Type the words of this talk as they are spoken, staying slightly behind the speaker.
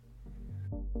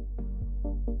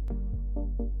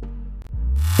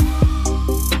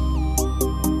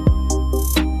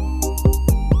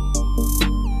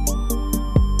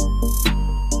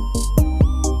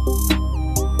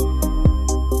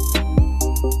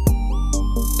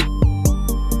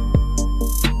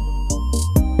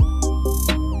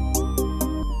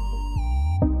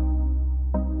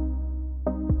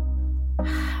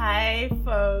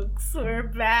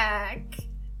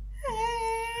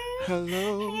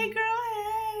Hello. Hey, girl.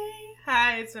 Hey.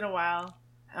 Hi. It's been a while.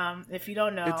 If you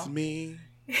don't know, It's me.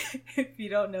 if you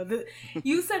don't know,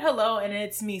 you said hello, and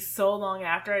it's me so long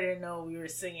after I didn't know we were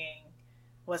singing.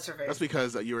 What's your face? That's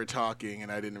because you were talking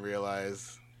and I didn't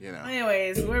realize,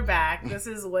 Anyways, we're back. This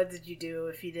is What Did You Do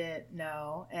If You Didn't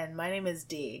Know? And my name is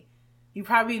D. You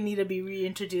probably need to be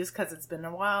reintroduced because it's been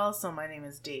a while, so my name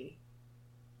is D.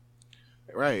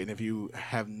 Right, and if you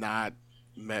have not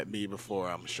met me before,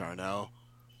 I'm Charnel.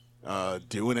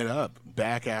 Doing it up.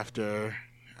 Back after,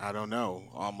 I don't know,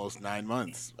 almost 9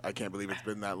 months. I can't believe it's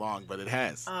been that long, but it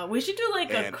has. We should do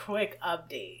a quick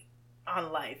update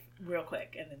on life real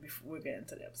quick, and then before we get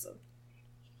into the episode.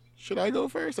 Should I go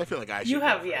first? I feel like I should.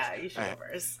 Yeah, you should go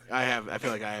first. I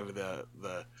feel like I have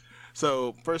the.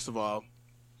 So first of all,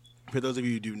 for those of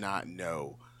you who do not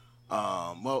know,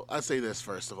 well, I'll say this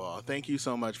first of all. Thank you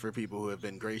so much for people who have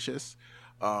been gracious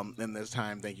in this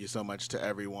time. Thank you so much to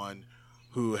everyone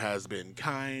who has been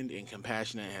kind and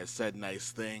compassionate and has said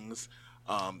nice things.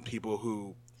 People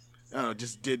who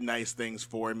just did nice things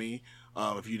for me.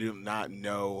 If you do not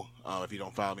know, if you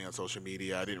don't follow me on social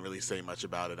media, I didn't really say much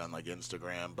about it on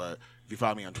Instagram, but if you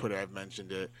follow me on Twitter, I've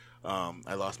mentioned it.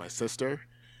 I lost my sister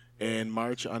in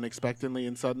March unexpectedly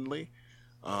and suddenly.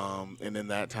 And in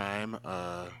that time,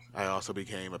 I also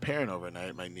became a parent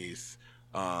overnight. My niece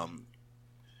was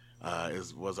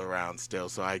around still,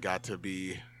 so I got to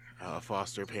be a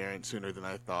foster parent sooner than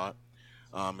I thought.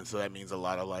 And so that means a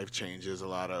lot of life changes, a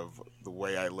lot of the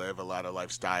way I live, a lot of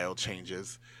lifestyle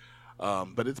changes.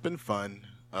 But it's been fun.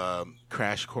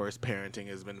 Crash course parenting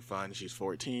has been fun. She's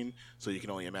 14, so you can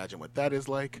only imagine what that is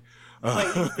like.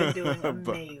 But you've been doing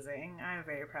amazing. I'm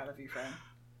very proud of you, friend.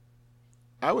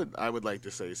 I would like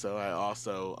to say so. I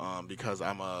also, because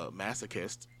I'm a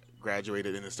masochist,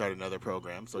 graduated and started another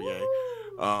program. So yay.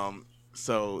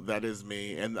 So that is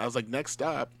me. And I was like, next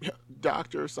stop,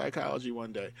 doctor of psychology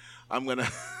one day. I'm going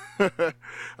to,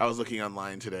 I was looking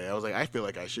online today. I was like, I feel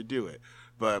like I should do it.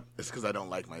 But it's because I don't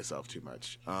like myself too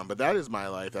much. But that is my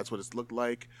life. That's what it's looked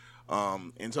like.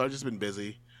 And so I've just been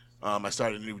busy. I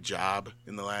started a new job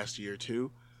in the last year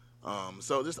too.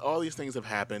 So just all these things have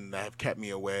happened that have kept me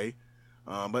away.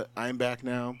 But I'm back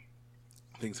now.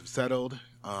 Things have settled.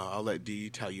 I'll let Dee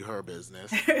tell you her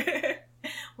business.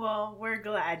 Well, we're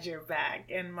glad you're back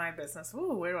in my business.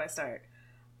 Ooh, where do I start?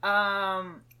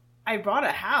 I bought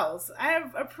a house. I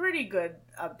have a pretty good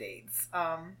updates.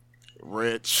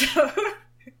 Rich.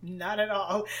 Not at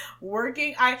all.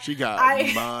 Working. She got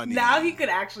money. Now he could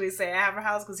actually say I have a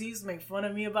house because he used to make fun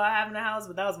of me about having a house,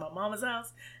 but that was my mama's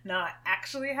house. Now I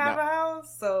actually have a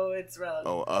house, so it's relative.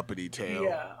 Oh, uppity tail.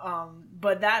 Yeah.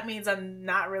 But that means I'm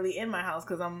not really in my house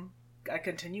because I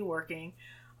continue working.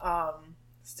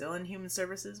 Still in human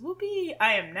services. Whoopee!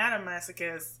 I am not a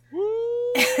masochist.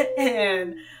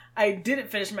 And I didn't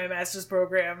finish my master's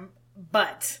program,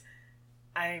 but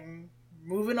I'm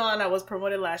moving on. I was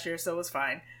promoted last year, so it was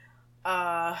fine.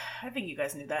 I think you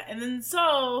guys knew that. And then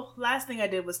last thing I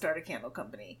did was start a candle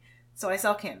company. So I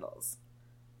sell candles.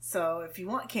 So if you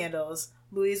want candles,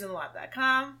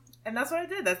 louiseandlot.com. And that's what I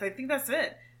did. I think that's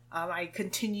it. I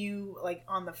continue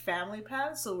on the family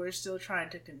path, so we're still trying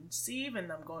to conceive, and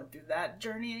I'm going through that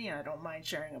journey, and I don't mind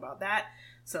sharing about that.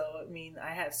 So,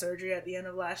 I had surgery at the end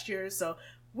of last year, so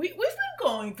we've been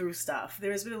going through stuff.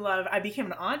 There's been a lot of... I became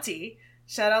an auntie.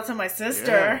 Shout out to my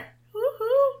sister. Yeah.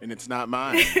 Woohoo! And it's not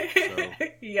mine. So.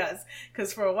 Yes,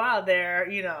 because for a while there,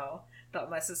 thought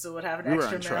my sister would have an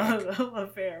extramarital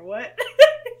affair. What?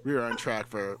 We were on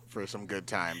track for some good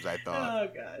times, I thought. Oh,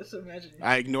 gosh. Imagine.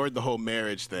 I ignored the whole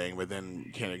marriage thing, but then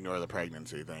you can't ignore the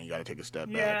pregnancy thing. You got to take a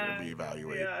step back and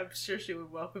reevaluate. Yeah, I'm sure she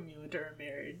would welcome you into her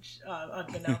marriage.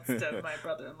 Unbeknownst to my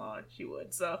brother-in-law, she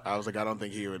would. So I was like, I don't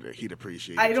think he'd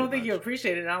appreciate it. I don't think he'll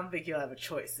appreciate it. I don't think he'll have a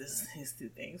choice. These two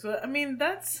things. But,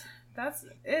 that's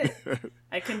it.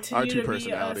 I continue to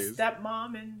be a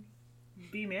stepmom and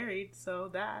be married, so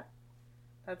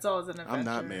that's all as an adventure. I'm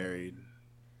not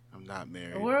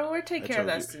married. We'll take care of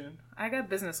that soon. I got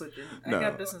business with you. I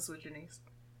got business with Janice.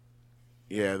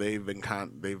 Yeah, they've been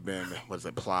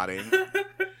plotting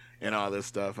and all this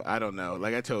stuff. I don't know.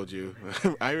 Like I told you,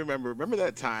 I remember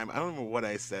that time. I don't remember what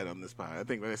I said on this pod. I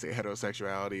think when I say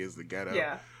heterosexuality is the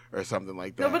ghetto, or something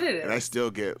like that. No, but it is. And I still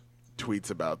get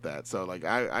tweets about that. So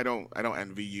I don't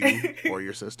envy you or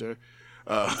your sister.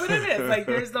 But it is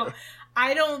there's no.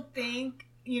 I don't think.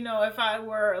 If I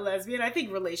were a lesbian, I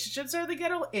think relationships are the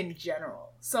ghetto in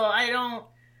general. So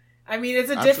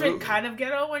it's a different kind of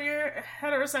ghetto when you're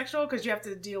heterosexual because you have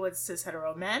to deal with cis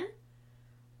hetero men.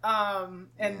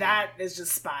 And that is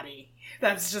just spotty.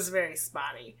 That's just very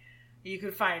spotty. You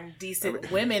could find decent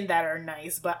women that are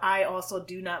nice, but I also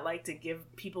do not like to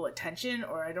give people attention,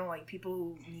 or I don't like people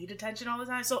who need attention all the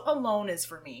time. So alone is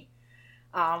for me.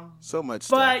 So much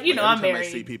but stuff. you know, I'm married. I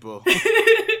see people,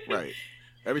 right?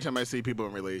 Every time I see people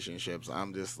in relationships,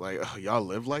 I'm just like, oh, y'all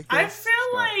live like this? I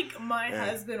feel like my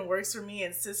husband works for me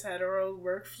and cis hetero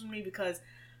works for me because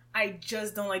I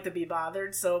just don't like to be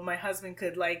bothered. So my husband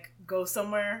could like go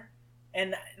somewhere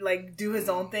and like do his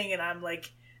own thing, and I'm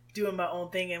like doing my own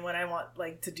thing. And when I want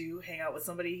like to hang out with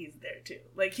somebody, he's there too.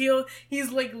 Like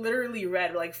he's like literally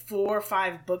read like 4 or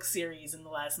 5 book series in the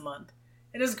last month.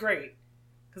 It is great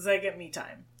because I get me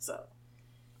time. So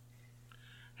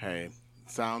hey,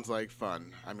 sounds like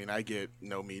fun. I mean, I get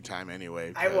no me time anyway.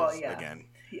 Again,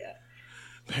 yeah.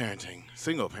 Parenting,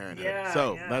 single parenthood. Yeah,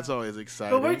 so yeah. that's always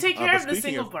exciting. But we're taking care of the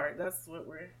single part. That's what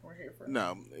we're here for.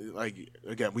 No, like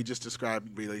again, we just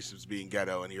described relationships being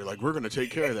ghetto, and you're like, we're going to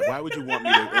take care of that. Why would you want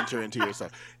me to enter into your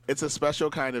suffering? It's a special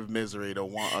kind of misery to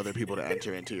want other people to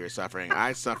enter into your suffering.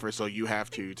 I suffer, so you have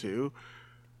to too.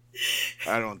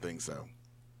 I don't think so.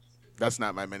 That's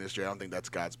not my ministry. I don't think that's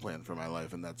God's plan for my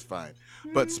life, and that's fine.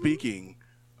 But speaking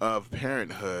of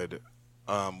parenthood,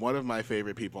 one of my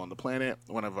favorite people on the planet,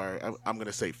 one of our, I'm going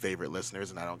to say favorite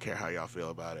listeners, and I don't care how y'all feel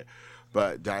about it,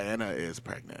 but Diana is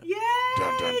pregnant. Yay!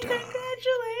 Dun, dun, dun. Congratulations!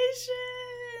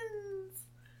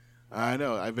 I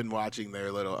know. I've been watching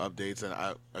their little updates, and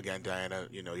again, Diana,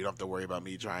 you don't have to worry about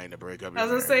me trying to break up your I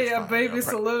was going to say, a baby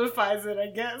solidifies it, I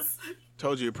guess.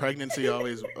 Told you, pregnancy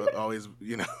always,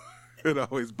 it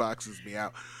always boxes me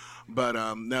out. But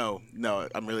no,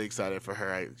 I'm really excited for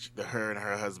her. Her and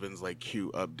her husband's like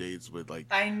cute updates with like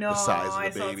the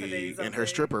size of the baby and her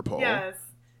stripper pole. Yes,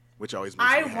 which always makes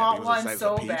me happy. I want one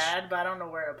so bad, but I don't know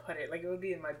where to put it. Like it would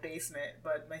be in my basement,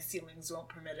 but my ceilings won't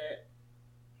permit it.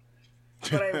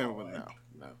 But I want one.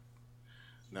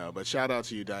 No. But shout out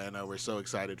to you, Diana. We're so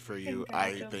excited for you.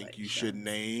 I think you should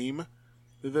name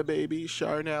the baby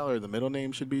Charnel, or the middle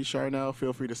name should be Charnel.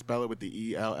 Feel free to spell it with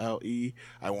the ELLE.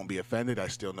 I won't be offended. I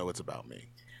still know it's about me.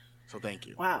 So thank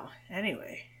you. Wow.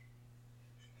 Anyway,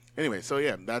 so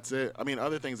yeah, that's it. I mean,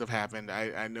 other things have happened.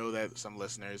 I know that some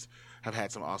listeners have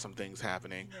had some awesome things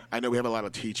happening. Yeah. I know we have a lot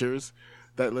of teachers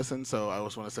that listen, so I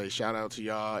just want to say shout out to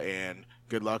y'all and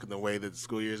good luck in the way that the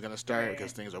school year is going to start,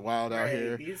 because things are wild out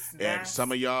here. And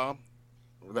some of y'all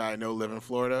that I know live in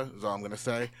Florida is all I'm going to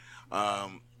say.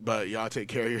 But y'all take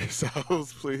care of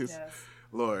yourselves, please. Yes.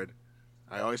 Lord,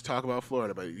 I always talk about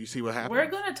Florida, but you see what happens. We're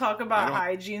going to talk about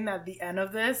hygiene at the end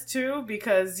of this, too,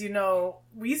 because,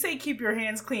 we say keep your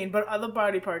hands clean, but other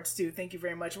body parts, too. Thank you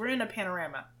very much. We're in a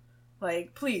panorama.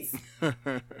 Like, please.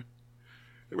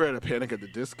 We're at a Panic at the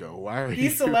Disco. Why are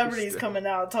these celebrities coming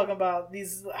out talking about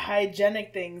these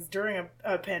hygienic things during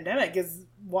a pandemic is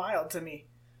wild to me.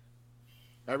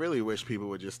 I really wish people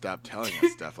would just stop telling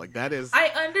us stuff. Like, that is...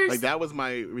 Like, that was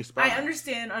my response. I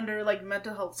understand under, like,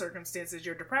 mental health circumstances,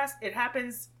 you're depressed. It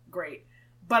happens. Great.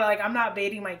 But, like, I'm not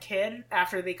baiting my kid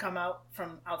after they come out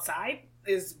from outside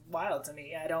is wild to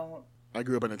me. I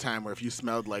grew up in a time where if you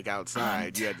smelled like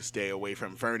outside, you had to stay away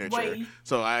from furniture. Wait,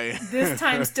 so this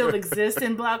time still exists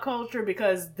in Black culture,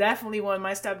 because definitely when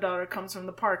my stepdaughter comes from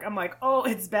the park, I'm like, oh,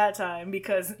 it's bad time,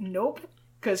 because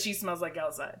because she smells like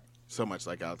outside. So much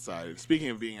like outside. Speaking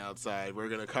of being outside, we're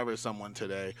going to cover someone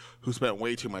today who spent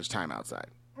way too much time outside.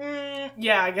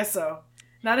 Yeah, I guess so.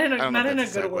 Not in a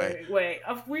good way.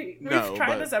 We've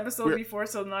tried this episode before,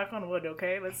 so knock on wood,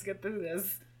 okay? Let's get through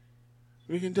this.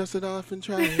 We can dust it off and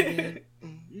try again.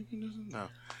 No,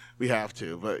 we have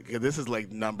to. But this is like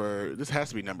this has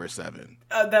to be number 7.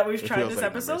 That we've tried this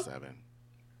episode? Number 7.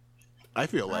 I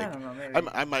feel like I don't know, maybe.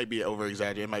 I might be over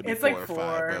exaggerating. It might be it's 4 like or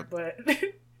 5, but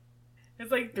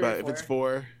it's like 3 or 4. But if it's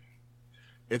 4,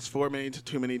 it's 4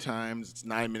 too many times. It's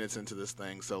 9 minutes into this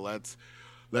thing, so let's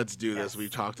do this.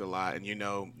 We've talked a lot, and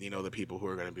the people who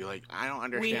are going to be like, I don't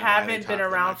understand. We haven't been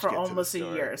around for almost a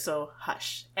year, so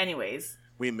hush. Anyways.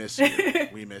 We miss you.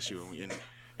 We miss you.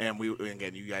 And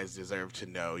again, you guys deserve to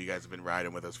know. You guys have been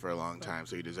riding with us for a long time,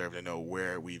 so you deserve to know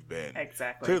where we've been.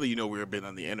 Exactly. Clearly, we've been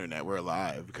on the internet. We're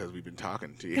alive because we've been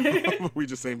talking to you. We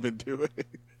just ain't been doing it.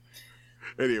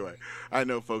 Anyway, I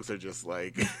know folks are just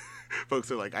like,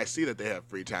 I see that they have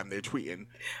free time. They're tweeting.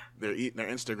 They're eating their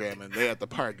Instagram, and they're at the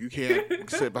park. You can't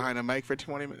sit behind a mic for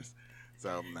 20 minutes.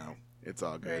 So, no, it's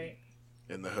all good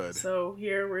in the hood. So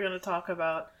here we're going to talk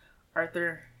about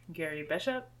Arthur Gary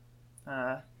Bishop.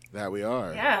 That we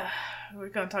are. Yeah, we're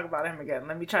going to talk about him again.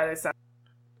 Let me try this out.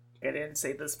 I didn't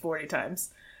say this 40 times.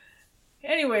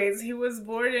 Anyways, he was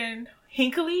born in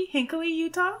Hinckley,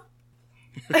 Utah.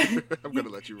 I'm going to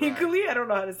let you ride. Hinckley? I don't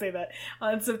know how to say that.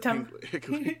 On September...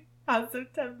 Hinckley. On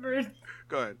September...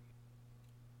 Go ahead.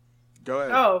 Go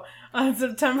ahead. Oh, on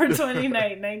September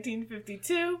 29th,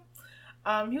 1952,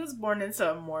 he was born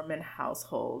into a Mormon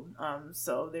household.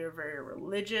 So they were very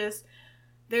religious.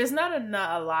 There's not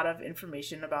a lot of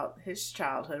information about his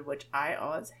childhood, which I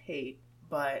always hate,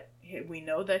 but we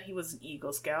know that he was an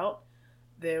Eagle Scout.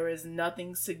 There is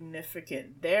nothing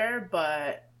significant there,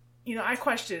 but, I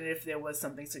question if there was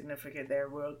something significant there.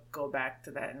 We'll go back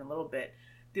to that in a little bit.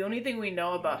 The only thing we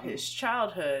know about his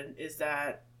childhood is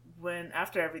that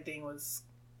after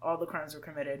all the crimes were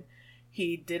committed,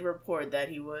 he did report that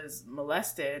he was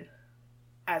molested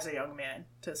as a young man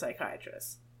to a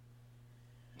psychiatrist.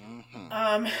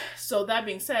 Mm-hmm. So that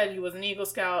being said, he was an Eagle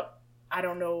Scout. I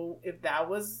don't know if that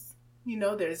was,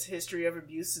 there's history of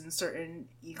abuse in certain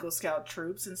Eagle Scout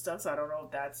troops and stuff, so I don't know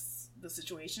if that's the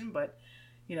situation, but,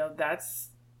 that's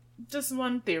just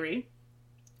one theory.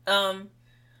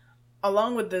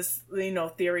 Along with this,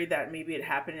 theory that maybe it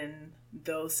happened in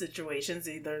those situations,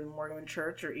 either the Mormon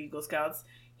Church or Eagle Scouts,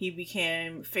 he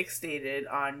became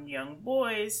fixated on young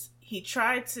boys. He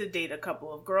tried to date a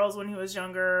couple of girls when he was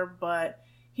younger, but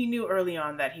he knew early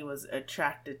on that he was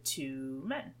attracted to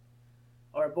men.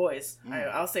 Or boys.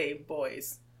 I'll say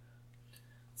boys.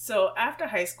 So after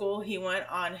high school, he went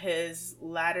on his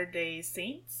Latter-day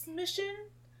Saints mission.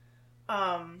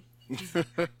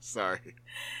 Sorry.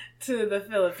 To the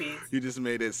Philippines. You just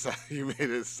made it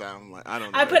sound like, I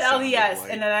don't know. I put LDS,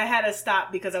 and then I had to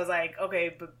stop because I was like,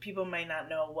 okay, but people might not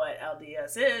know what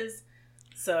LDS is.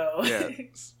 So yeah.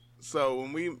 So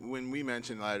when we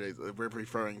mention Latter-day, we're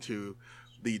referring to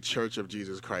the Church of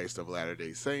Jesus Christ of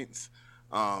Latter-day Saints.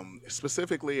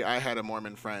 Specifically, I had a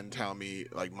Mormon friend tell me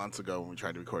like months ago when we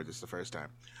tried to record this the first time,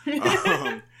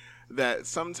 that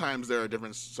sometimes there are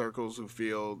different circles who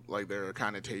feel like there are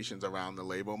connotations around the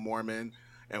label Mormon,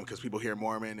 and because people hear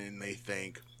Mormon and they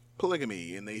think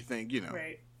polygamy and they think,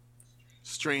 right,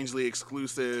 strangely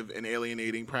exclusive and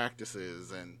alienating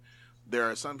practices. And there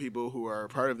are some people who are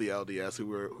part of the LDS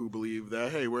who believe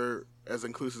that, hey, we're as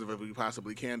inclusive as we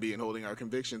possibly can be in holding our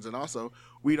convictions, and also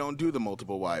we don't do the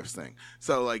multiple wives thing.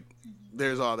 So like,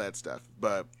 there's all that stuff.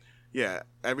 But yeah,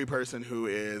 every person who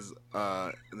is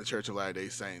in the Church of Latter-day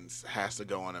Saints has to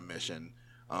go on a mission.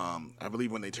 I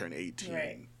believe when they turn 18.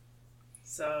 Right.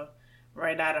 So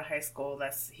right out of high school,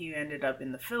 he ended up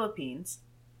in the Philippines.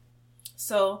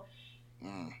 So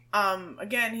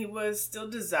again, he was still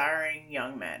desiring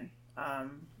young men.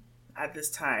 At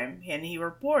this time, and he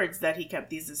reports that he kept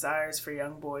these desires for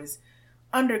young boys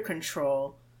under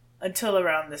control until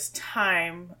around this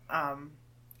time.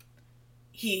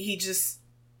 He just,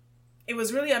 it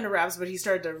was really under wraps, but he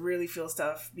started to really feel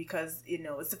stuff because,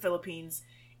 it's the Philippines,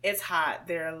 it's hot.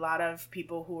 There are a lot of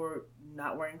people who are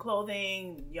not wearing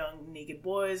clothing, young naked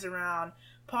boys around,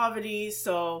 poverty.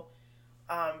 So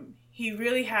he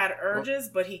really had urges,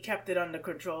 but he kept it under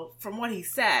control from what he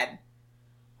said.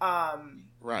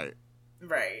 Right.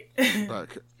 But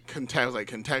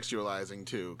contextualizing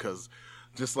too, because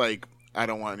just like, I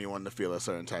don't want anyone to feel a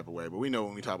certain type of way, but we know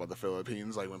when we talk about the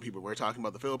Philippines, like when we're talking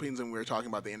about the Philippines and we're talking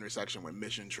about the intersection with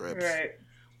mission trips, right,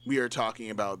 we are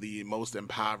talking about the most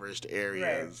impoverished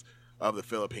areas of the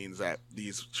Philippines that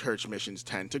these church missions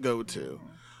tend to go to.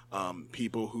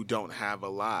 People who don't have a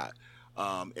lot.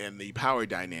 And the power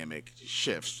dynamic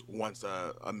shifts once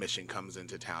a mission comes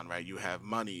into town, right? You have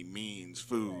money, means,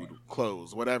 food,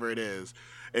 clothes, whatever it is.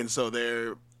 And so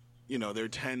there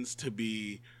tends to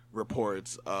be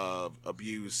reports of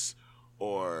abuse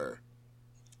or,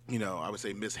 I would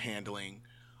say mishandling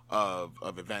of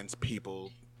events,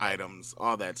 people, items,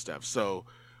 all that stuff. So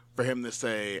for him to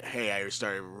say, hey, I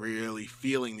started really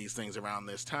feeling these things around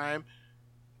this time,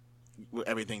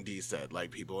 everything Dee said,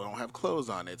 like people don't have clothes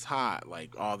on, it's hot,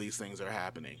 like all these things are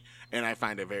happening, and I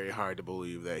find it very hard to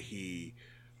believe that he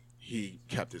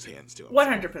kept his hands to himself.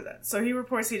 100%. So he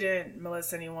reports he didn't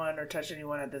molest anyone or touch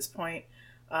anyone at this point,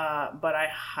 but I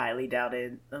highly doubt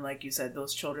it. And like you said,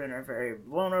 those children are very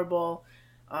vulnerable.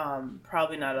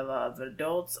 Probably not a lot of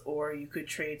adults, or you could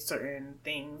trade certain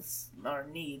things or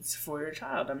needs for your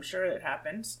child. I'm sure it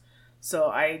happens. So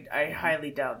I highly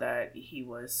doubt that he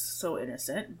was so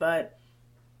innocent, but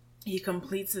he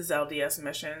completes his LDS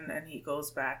mission and he goes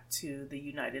back to the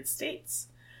United States,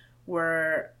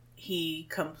 where he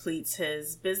completes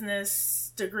his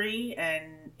business degree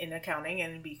and in accounting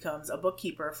and becomes a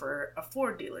bookkeeper for a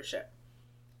Ford dealership.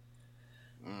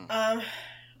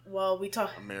 Well, we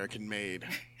talk American made.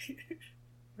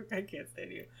 I can't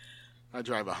stand you. I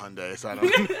drive a Hyundai, so I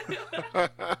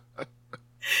don't.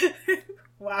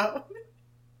 Wow.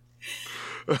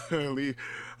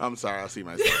 I'm sorry, I'll see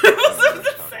myself. I was about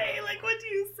to say, like, what do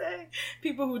you say?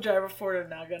 People who drive a Ford are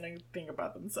not gonna think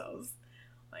about themselves.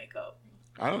 Like, oh.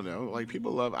 I don't know. Like,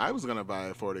 people love. I was gonna buy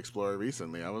a Ford Explorer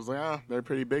recently. I was like, they're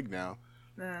pretty big now.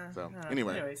 So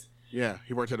anyway, anyways. Yeah,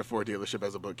 he worked at a Ford dealership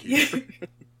as a bookkeeper.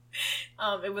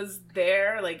 It was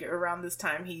there, like, around this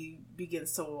time he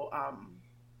begins to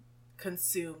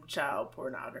consume child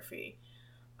pornography.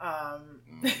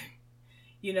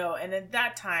 You know, and at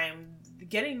that time,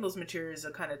 getting those materials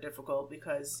are kind of difficult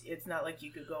because it's not like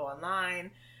you could go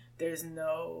online. There's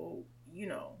no, you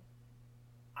know,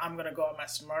 I'm going to go on my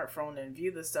smartphone and view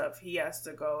the stuff. He has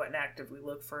to go and actively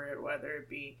look for it, whether it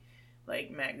be like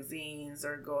magazines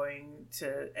or going to,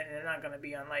 and they're not going to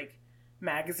be on like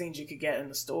magazines you could get in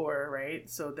the store, right?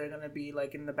 So they're going to be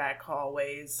like in the back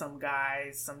hallways, some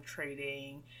guys, some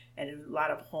trading, and a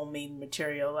lot of homemade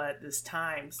material at this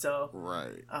time. So,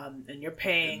 right. And you're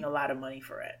paying a lot of money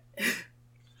for it.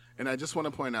 And I just want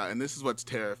to point out, and this is what's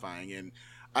terrifying, and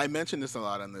I mentioned this a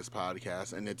lot on this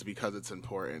podcast, and it's because it's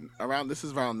important. This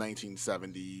is around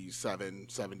 1977,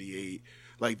 78.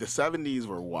 Like, the 70s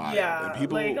were wild. Yeah, and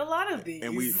people, like a lot of these.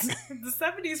 And we, the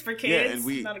 70s for kids,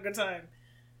 not a good time.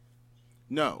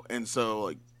 No, and so,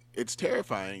 like, it's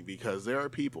terrifying because there are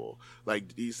people,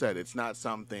 like he said, it's not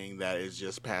something that is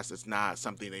just passed. It's not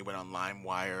something they went on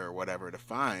LimeWire or whatever to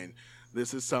find.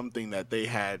 This is something that they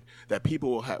had, that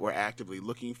people were actively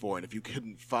looking for, and if you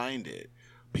couldn't find it,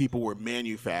 people were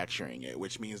manufacturing it,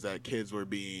 which means that kids were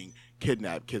being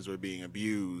kidnapped, kids were being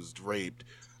abused, raped,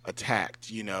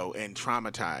 attacked, you know, and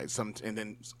traumatized, and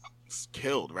then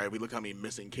killed, right? We look how many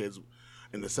missing kids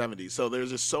in the 70s. So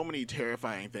there's just so many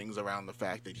terrifying things around the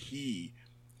fact that he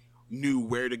knew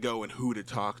where to go and who to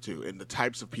talk to and the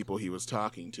types of people he was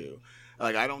talking to.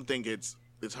 Like, I don't think it's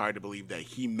hard to believe that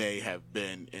he may have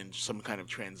been in some kind of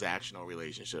transactional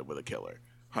relationship with a killer.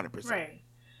 100%. Right.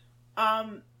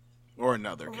 Or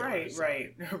another killer.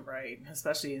 Right.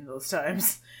 Especially in those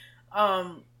times.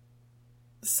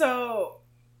 So,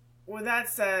 with that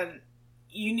said,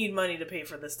 you need money to pay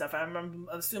for this stuff. I'm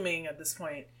assuming at this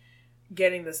point,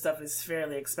 getting this stuff is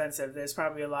fairly expensive. There's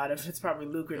probably it's probably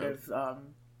lucrative,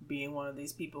 being one of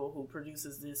these people who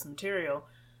produces this material.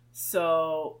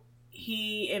 So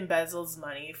he embezzles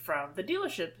money from the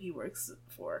dealership he works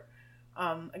for.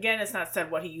 Again, it's not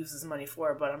said what he uses money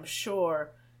for, but I'm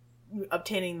sure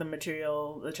obtaining the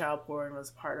material, the child porn,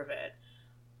 was part of it.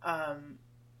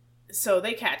 So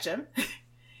they catch him.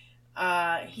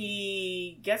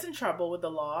 He gets in trouble with the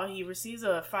law. He receives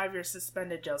a 5-year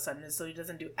suspended jail sentence, so he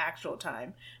doesn't do actual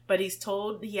time. But he's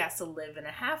told he has to live in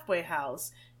a halfway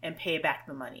house and pay back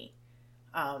the money.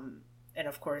 And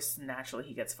of course, naturally,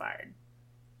 he gets fired.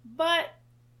 But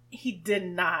he did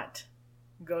not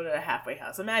go to the halfway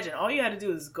house. Imagine, all you had to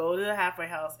do is go to the halfway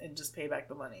house and just pay back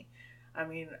the money. I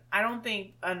mean, I don't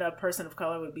think a person of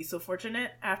color would be so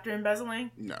fortunate after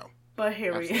embezzling. No. But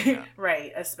here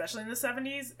right, especially in the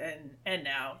 70s and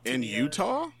now. In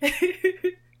Utah?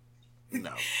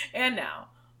 No. And now.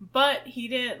 But he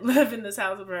didn't live in this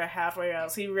house for a halfway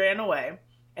house. He ran away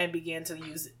and began to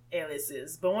use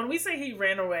aliases. But when we say he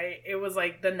ran away, it was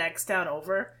like the next town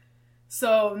over.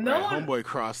 So homeboy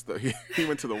crossed he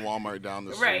went to the Walmart down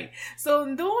the street. Right.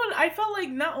 So I felt like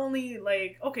not only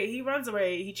like, okay, he runs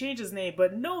away, he changed his name,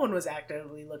 but no one was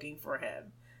actively looking for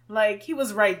him. Like, he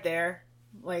was right there.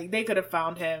 Like, they could have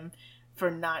found him for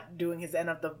not doing his end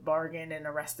of the bargain and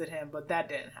arrested him, but that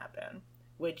didn't happen.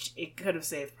 Which it could have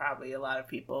saved probably a lot of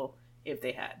people if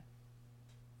they had.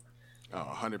 Oh,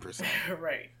 100%.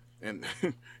 Right. And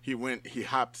he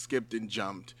hopped, skipped, and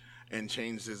jumped and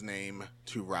changed his name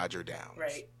to Roger Downs.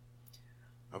 Right.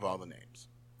 Of all the names.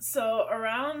 So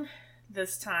around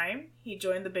this time, he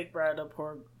joined the Big Brother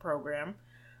program,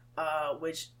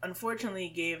 which unfortunately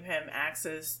gave him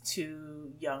access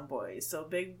to young boys. So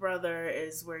Big Brother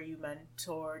is where you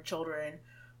mentor children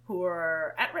who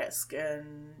are at risk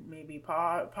and maybe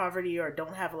poverty or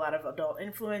don't have a lot of adult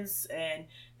influence, and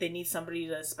they need somebody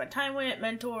to spend time with,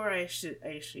 mentor. I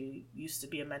actually used to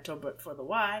be a mentor, but for the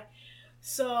Y.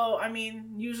 So, I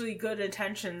mean, usually good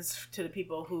intentions to the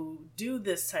people who do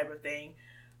this type of thing,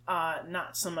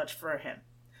 not so much for him.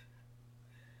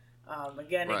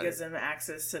 Again, It gives him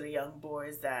access to the young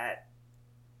boys that,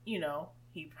 you know,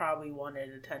 he probably wanted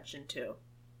attention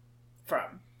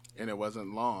from. And it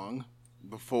wasn't long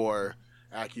before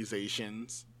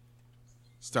accusations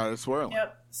started swirling.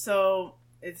 Yep. So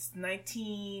it's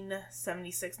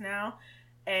 1976 now,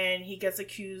 and he gets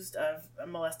accused of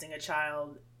molesting a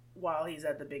child while he's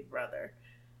at the Big Brother.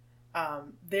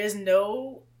 There's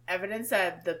no evidence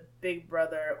that the Big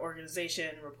Brother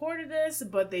organization reported this,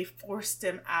 but they forced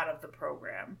him out of the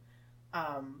program.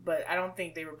 But I don't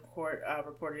think they reported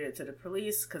it to the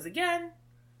police, because again,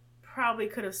 probably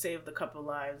could have saved a couple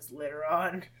lives later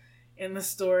on in the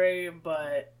story,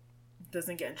 but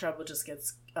doesn't get in trouble, just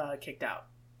gets kicked out.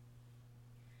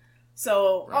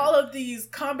 So all of these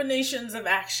combinations of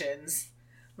actions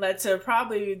led to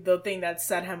probably the thing that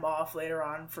set him off later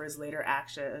on for his later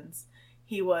actions.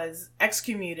 He was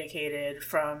excommunicated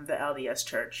from the LDS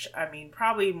Church. I mean,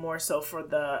 probably more so for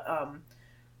the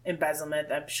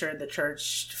embezzlement. I'm sure the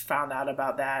church found out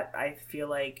about that. I feel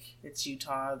like it's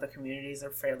Utah. The communities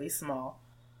are fairly small.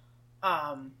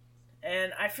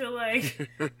 And I feel like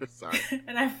Sorry.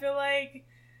 And I feel like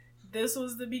this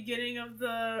was the beginning of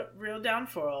the real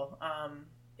downfall.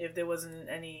 If there wasn't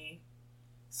any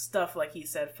stuff like he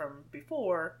said from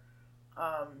before,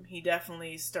 he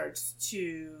definitely starts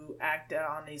to act out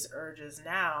on these urges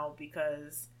now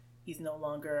because he's no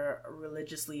longer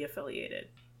religiously affiliated.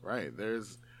 Right.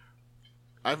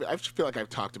 I feel like I've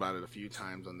talked about it a few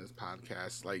times on this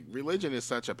podcast. Like, religion is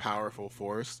such a powerful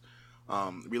force.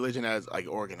 Religion as like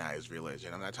organized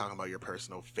religion. I'm not talking about your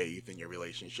personal faith and your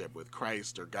relationship with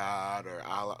Christ or God or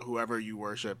Allah, whoever you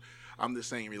worship. I'm just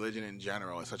saying religion in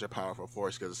general is such a powerful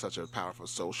force because it's such a powerful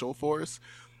social force.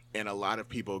 And a lot of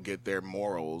people get their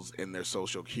morals and their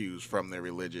social cues from their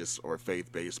religious or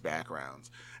faith-based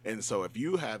backgrounds. And so if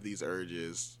you have these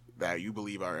urges that you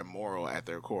believe are immoral at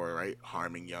their core, right,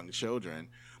 harming young children,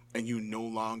 and you no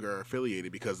longer are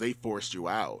affiliated because they forced you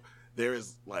out, there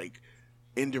is like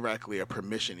indirectly a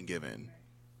permission given,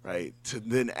 right, to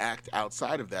then act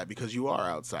outside of that because you are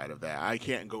outside of that. I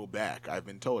can't go back. I've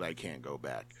been told I can't go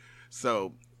back.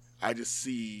 So I just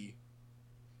see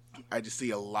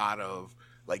a lot of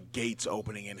like gates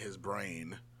opening in his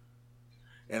brain,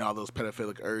 and all those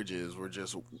pedophilic urges were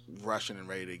just rushing and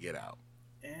ready to get out.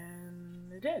 And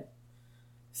they did.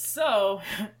 So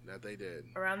that they did.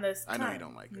 Around this time. I know you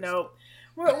don't like this. Nope.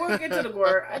 We'll get to the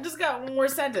gore. I just got one more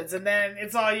sentence, and then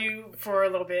it's all you for a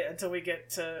little bit until we get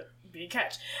to Be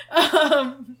Catch.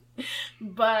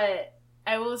 But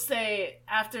I will say,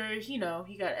 after, he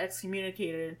got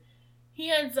excommunicated, he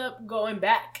ends up going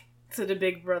back to the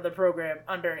Big Brother program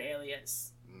under an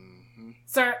alias. Mm-hmm.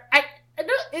 Sir, I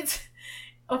know it's...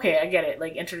 Okay, I get it.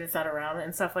 Like, internet's not around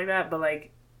and stuff like that, but,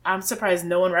 like, I'm surprised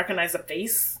no one recognized the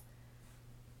face.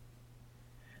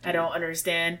 I don't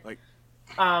understand. Like...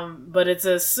 but it's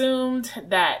assumed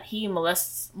that he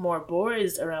molests more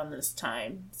boys around this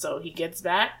time. So he gets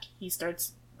back, he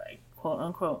starts, like, quote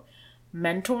unquote,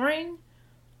 mentoring.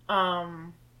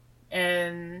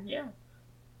 And yeah,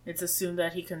 it's assumed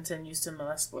that he continues to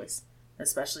molest boys,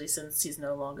 especially since he's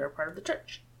no longer part of the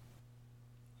church.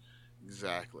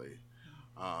 Exactly.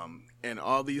 And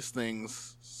all these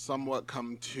things somewhat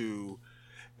come to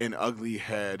an ugly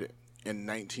head in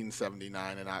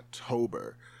 1979 in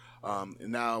October.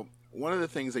 Now, one of the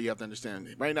things that you have to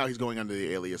understand, right now he's going under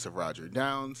the alias of Roger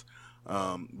Downs,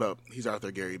 but he's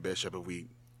Arthur Gary Bishop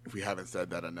if we haven't said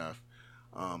that enough.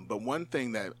 But one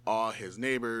thing that all his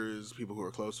neighbors, people who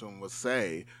are close to him, would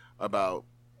say about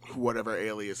whatever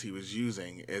alias he was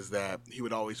using is that he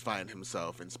would always find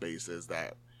himself in spaces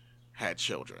that had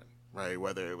children, right?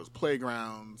 Whether it was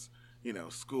playgrounds,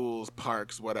 schools,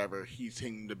 parks, whatever, he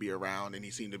seemed to be around and he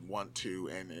seemed to want to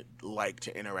and like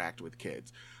to interact with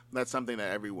kids. That's something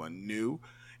that everyone knew,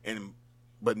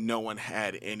 but no one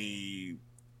had any,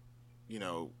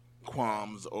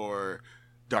 qualms or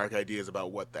dark ideas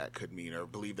about what that could mean or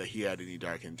believe that he had any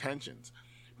dark intentions.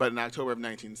 But in October of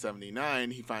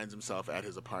 1979, he finds himself at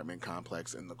his apartment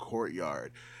complex in the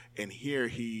Courtyard, and here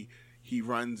he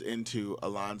runs into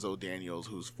Alonzo Daniels,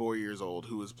 who's 4 years old,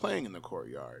 who is playing in the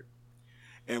Courtyard.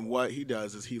 And what he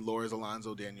does is he lures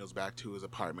Alonzo Daniels back to his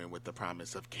apartment with the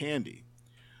promise of candy.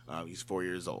 He's 4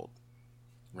 years old,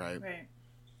 right? Right.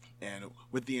 And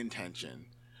with the intention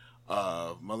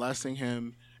of molesting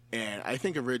him and I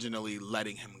think originally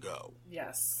letting him go.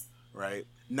 Yes. Right?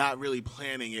 Not really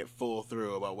planning it full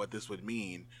through about what this would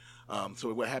mean.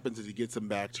 So what happens is he gets him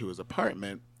back to his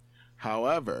apartment.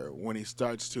 However, when he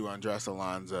starts to undress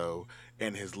Alonzo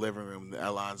in his living room,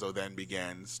 Alonzo then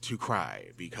begins to cry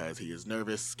because he is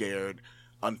nervous, scared,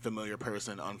 unfamiliar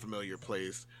person, unfamiliar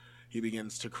place. He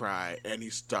begins to cry, and he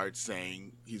starts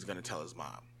saying he's going to tell his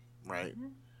mom, right? Mm-hmm.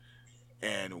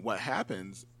 And what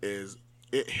happens is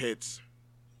it hits...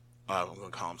 I was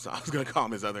going to call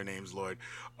him his other names, Lord.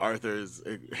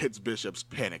 It hits Bishop's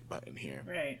panic button here.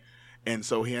 Right. And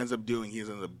so he ends up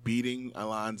beating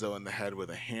Alonzo in the head with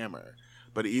a hammer.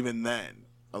 But even then,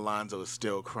 Alonzo is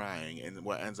still crying, and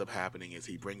what ends up happening is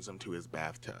he brings him to his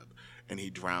bathtub, and he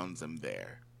drowns him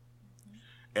there. Mm-hmm.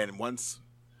 And once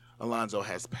Alonzo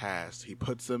has passed, he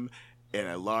puts him in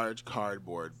a large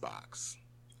cardboard box.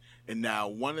 And now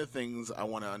one of the things I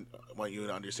want you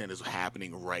to understand is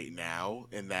happening right now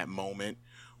in that moment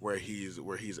where he's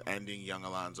ending young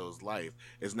Alonzo's life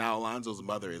is now Alonzo's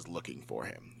mother is looking for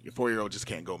him. Your 4-year-old just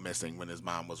can't go missing when his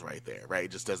mom was right there, right?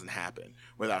 It just doesn't happen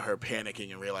without her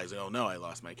panicking and realizing, oh no, I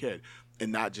lost my kid.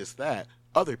 And not just that,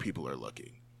 other people are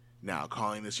looking. Now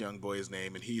calling this young boy's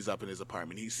name, and he's up in his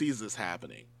apartment. He sees this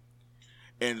happening.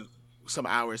 And some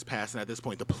hours pass, and at this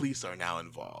point the police are now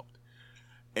involved.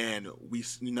 And we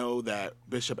know that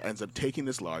Bishop ends up taking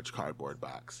this large cardboard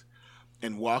box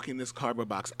and walking this cardboard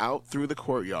box out through the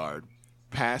courtyard,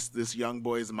 past this young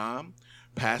boy's mom,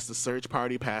 past the search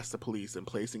party, past the police, and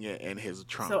placing it in his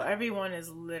trunk. So everyone is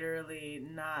literally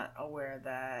not aware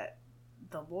that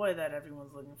the boy that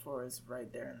everyone's looking for is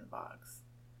right there in the box.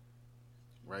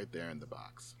 Right there in the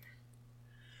box.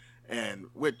 And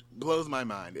what blows my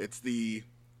mind, it's the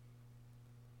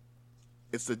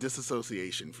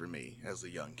disassociation for me, as the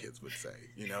young kids would say.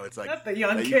 You know, it's like not the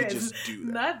young kids. You could just do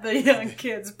that. Not the young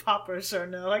kids, Papa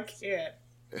Chanel. I can't.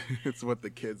 It's what the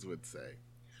kids would say.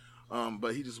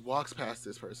 But he just walks past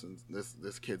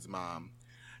this kid's mom,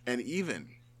 and even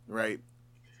right,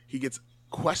 he gets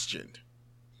questioned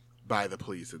by the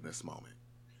police in this moment.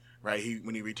 Right,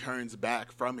 when he returns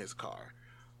back from his car,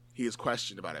 he is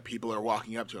questioned about it. People are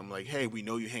walking up to him like, "Hey, we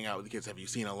know you hang out with the kids. Have you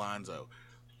seen Alonzo?"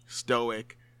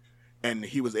 Stoic. And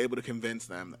he was able to convince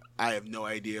them, I have no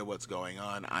idea what's going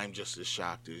on. I'm just as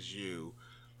shocked as you.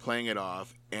 Playing it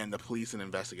off. And the police and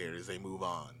investigators, they move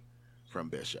on from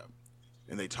Bishop.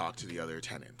 And they talk to the other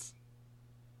tenants.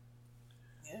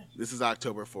 Yeah. This is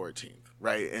October 14th,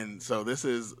 right? And so this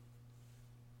is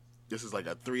like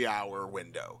a 3-hour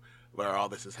window where all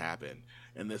this has happened.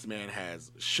 And this man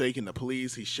has shaken the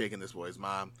police. He's shaken this boy's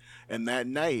mom. And that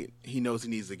night, he knows he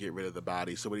needs to get rid of the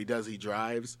body. So what he does, he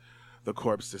drives the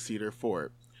corpse to Cedar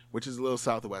Fort, which is a little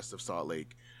southwest of Salt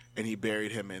Lake, and he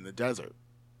buried him in the desert.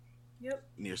 Yep.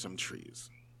 Near some trees.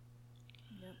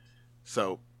 Yep.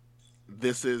 So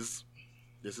this is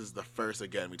the first,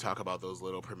 again, we talk about those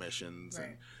little permissions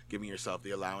and giving yourself the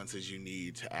allowances you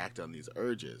need to act on these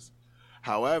urges.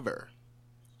 However,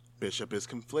 Bishop is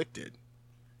conflicted,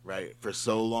 right? For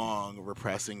so long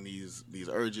repressing these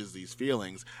urges, these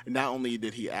feelings. And not only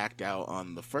did he act out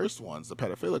on the first ones, the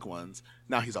pedophilic ones,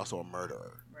 now he's also a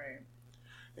murderer. Right.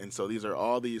 And so these are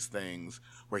all these things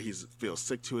where he feels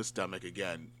sick to his stomach.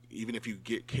 Again, even if you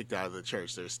get kicked out of the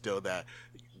church, there's still that,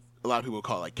 a lot of people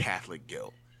call it like Catholic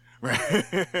guilt,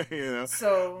 right? You know?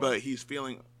 So, but he's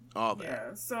feeling all that.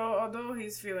 Yeah. So although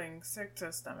he's feeling sick to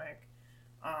his stomach,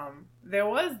 there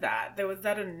was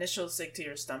that initial sick to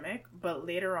your stomach, but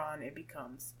later on it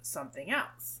becomes something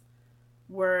else,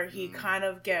 where he kind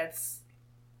of gets,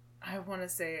 I want to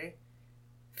say,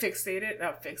 fixated.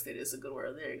 Fixated is a good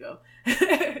word. There you go.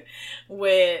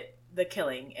 With the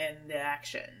killing and the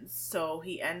actions. So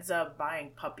he ends up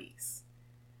buying puppies.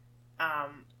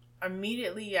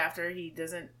 Immediately after, he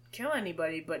doesn't kill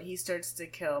anybody, but he starts to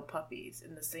kill puppies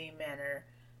in the same manner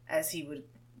as he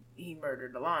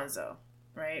murdered Alonzo.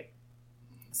 Right?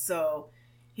 So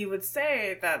he would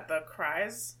say that the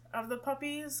cries of the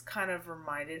puppies kind of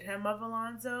reminded him of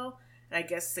Alonzo, and I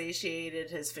guess satiated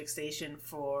his fixation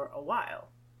for a while.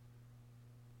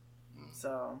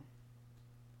 So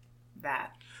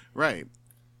that. Right.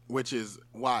 Which is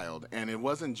wild. And it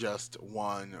wasn't just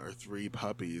 1 or 3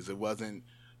 puppies. It wasn't,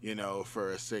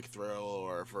 for a sick thrill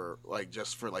or for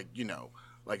just for like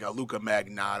a Luca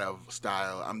Magnotta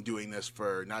style. I'm doing this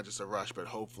for not just a rush, but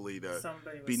hopefully to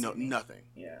be nothing.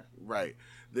 Yeah. Right.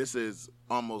 This is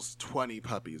almost 20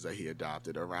 puppies that he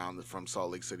adopted from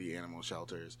Salt Lake City animal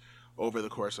shelters over the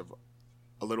course of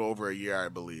a little over a year, I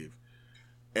believe.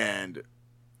 And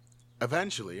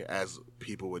eventually, as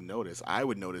people would notice, I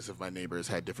would notice if my neighbors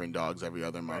had different dogs every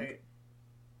other month. Right.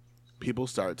 People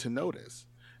start to notice.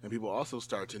 And people also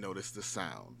start to notice the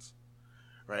sounds.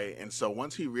 Right? And so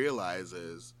once he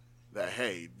realizes that,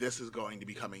 hey, this is going to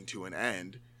be coming to an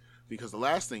end, because the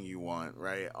last thing you want,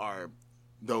 right, are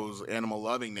those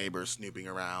animal-loving neighbors snooping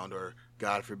around, or,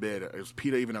 God forbid, is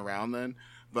PETA even around then?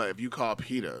 But if you call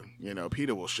PETA,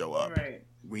 PETA will show up. Right.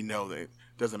 We know that.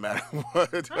 Doesn't matter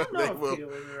what. I don't know if PETA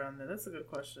was around then. That's a good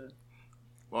question.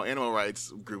 Well, animal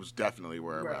rights groups definitely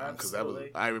were Right, around, because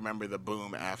I remember the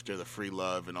boom after the free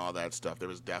love and all that stuff. There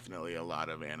was definitely a lot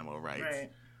of animal rights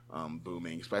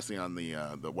booming, especially on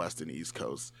the west and east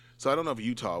coast. So I don't know if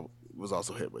Utah was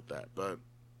also hit with that, but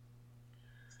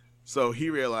so he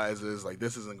realizes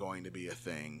this isn't going to be a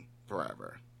thing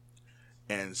forever,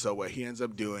 and so what he ends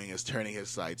up doing is turning his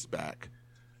sights back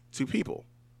to people.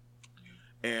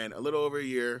 And a little over a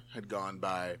year had gone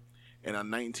by, and on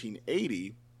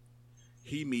 1980,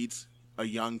 he meets a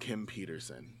young Kim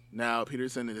Peterson. Now,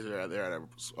 Peterson is they're at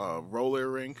a roller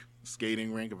rink,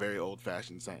 skating rink, a very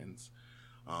old-fashioned sentence.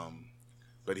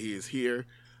 But he is here,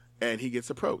 and he gets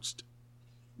approached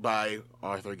by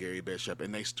Arthur Gary Bishop,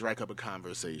 and they strike up a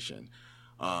conversation.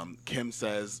 Kim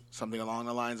says something along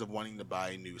the lines of wanting to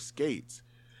buy new skates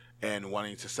and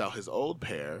wanting to sell his old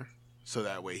pair so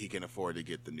that way he can afford to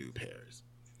get the new pairs.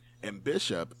 And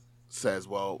Bishop says,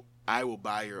 well, I will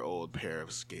buy your old pair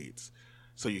of skates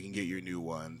so you can get your new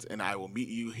ones, and I will meet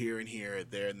you here and here,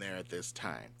 there and there at this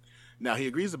time. Now, he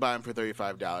agrees to buy them for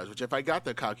 $35, which if I got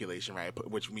the calculation right,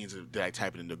 which means that I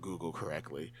type it into Google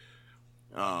correctly,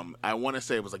 I want to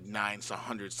say it was like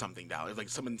 $900 something, like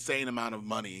some insane amount of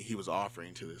money he was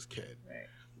offering to this kid.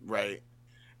 Right.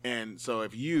 And so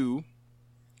if you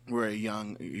were a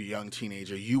young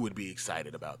teenager, you would be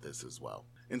excited about this as well.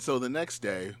 And so the next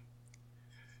day,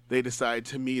 they decide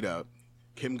to meet up.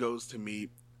 Kim goes to meet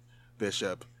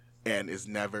Bishop and is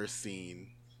never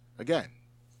seen again.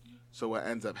 So what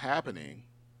ends up happening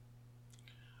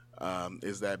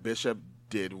is that Bishop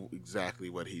did exactly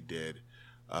what he did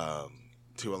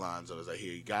to Alonzo. Is that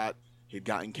he'd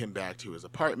gotten Kim back to his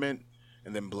apartment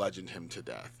and then bludgeoned him to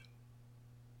death.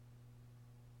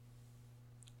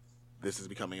 This is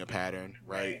becoming a pattern,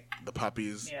 right? The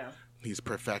puppies, he's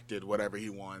perfected whatever he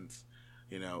wants.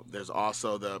 You know, there's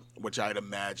also which I'd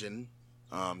imagine,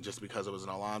 just because it was an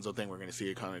Alonzo thing, we're going to see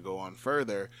it kind of go on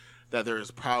further, that there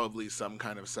is probably some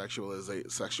kind of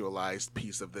sexualized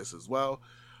piece of this as well.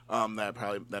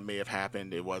 That may have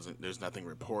happened. It wasn't. There's nothing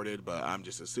reported, but I'm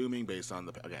just assuming based on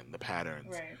the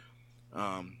patterns.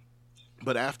 Right.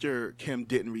 But after Kim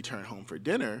didn't return home for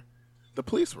dinner, the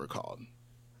police were called,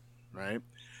 right?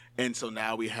 And so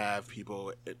now we have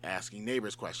people asking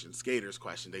neighbors questions, skaters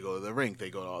questions. They go to the rink. They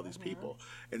go to all these people.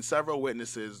 And several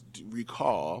witnesses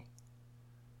recall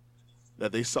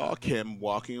that they saw Kim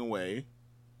walking away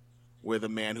with a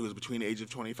man who was between the age of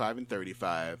 25 and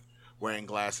 35, wearing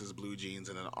glasses, blue jeans,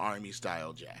 and an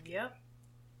army-style jacket. Yep.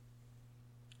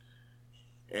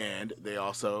 And they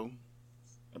also...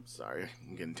 I'm sorry.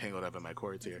 I'm getting tangled up in my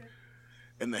cords here.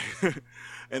 And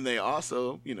they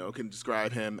also, can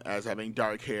describe him as having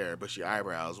dark hair, bushy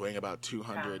eyebrows, weighing about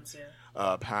 200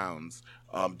 pounds,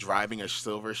 driving a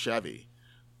silver Chevy,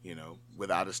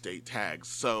 without a state tag.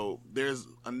 So there's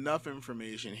enough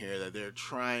information here that they're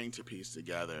trying to piece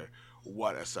together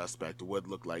what a suspect would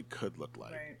look like, could look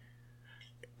like. Right.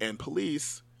 And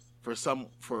police, for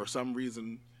some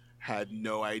reason, had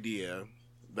no idea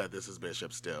that this is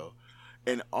Bishop still.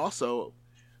 And also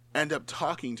end up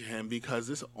talking to him because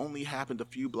this only happened a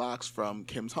few blocks from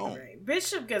Kim's home. Right.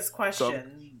 Bishop gets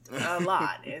questioned a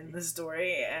lot in the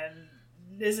story and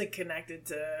isn't connected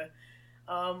to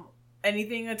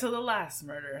anything until the last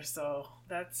murder. So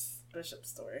that's Bishop's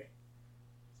story.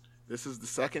 This is the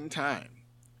second time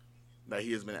that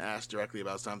he has been asked directly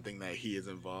about something that he is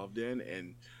involved in,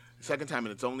 and the second time,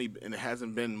 and it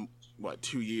hasn't been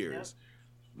 2 years. Yep.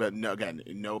 But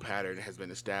no pattern has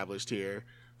been established here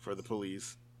for the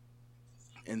police.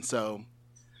 And so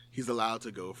he's allowed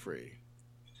to go free.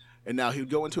 And now he'd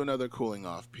go into another cooling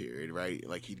off period, right?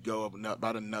 Like he'd go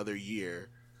about another year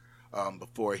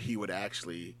before he would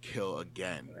actually kill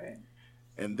again. Right.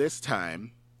 And this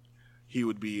time he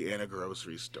would be in a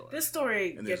grocery store. This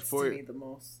story gets to me the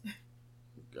most.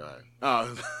 God.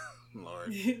 Oh,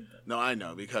 Lord. No, I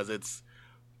know, because it's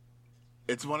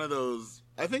one of those,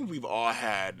 I think we've all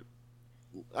had,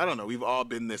 I don't know, we've all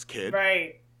been this kid.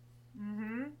 Right.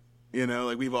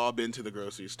 Mm-hmm. We've all been to the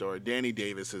grocery store. Danny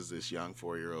Davis is this young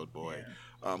 4-year-old boy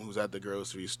who's at the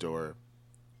grocery store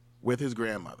with his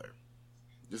grandmother,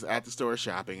 just at the store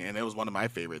shopping, and it was one of my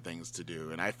favorite things to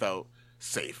do, and I felt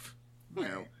safe,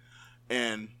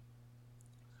 And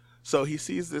so he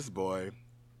sees this boy,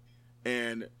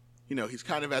 and he's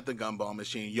kind of at the gumball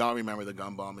machine. Y'all remember the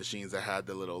gumball machines that had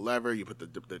the little lever? You put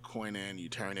the coin in, you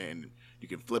turn it, and you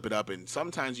can flip it up. And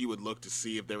sometimes you would look to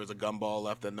see if there was a gumball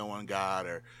left that no one got.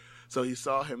 So he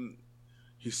saw him,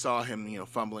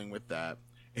 fumbling with that.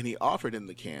 And he offered him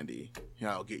the candy.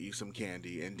 I'll get you some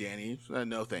candy. And Danny said,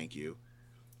 no, thank you.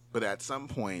 But at some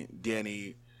point,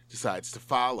 Danny decides to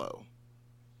follow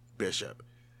Bishop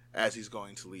as he's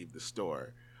going to leave the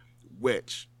store,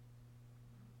 which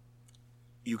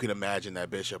you can imagine that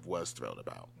Bishop was thrilled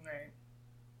about. Right.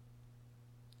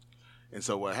 And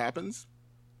so what happens?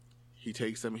 He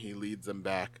takes him, he leads him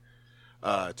back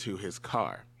to his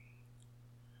car.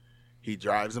 He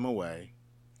drives him away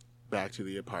back to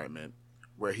the apartment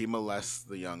where he molests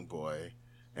the young boy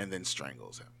and then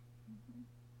strangles him. Mm-hmm.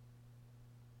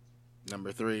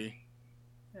 Number 3.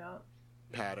 Yeah.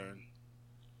 Pattern.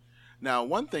 Now,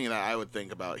 one thing that I would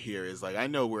think about here is like I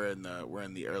know we're in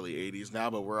the early '80s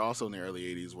now, but we're also in the early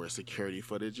 '80s where security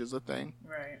footage is a thing,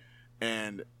 Right.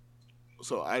 and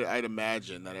so I'd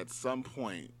imagine that at some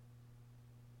point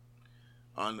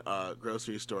on a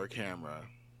grocery store camera,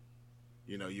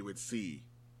 you would see,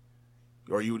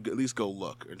 or you would at least go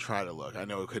look and try to look. I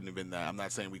know it couldn't have been that. I'm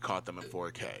not saying we caught them in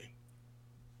 4K,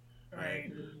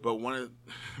 Right. but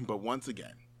but once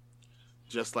again,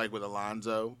 just like with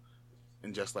Alonzo,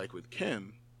 and just like with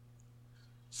Kim,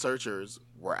 searchers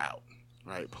were out,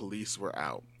 right? Police were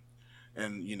out.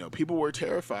 And, people were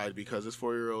terrified because this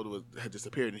 4-year-old had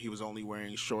disappeared and he was only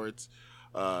wearing shorts,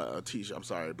 a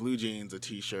t-shirt, blue jeans, a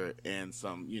t-shirt, and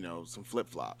some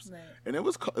flip-flops. Right. And it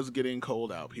was getting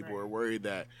cold out. People Right. were worried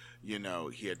that,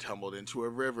 he had tumbled into a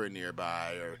river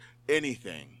nearby or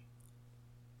anything.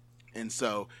 And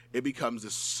so it becomes a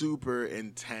super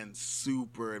intense,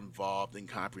 super involved and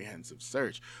comprehensive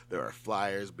search. There are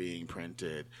flyers being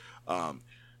printed.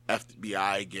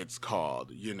 FBI gets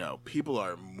called. People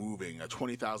are moving. A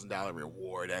 $20,000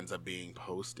 reward ends up being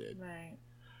posted. Right.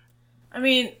 I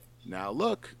mean, now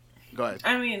look. Go ahead.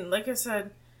 I mean, like I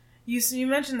said, you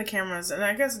mentioned the cameras, and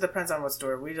I guess it depends on what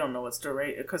store. We don't know what store,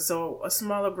 right? Because a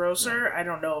smaller grocer, I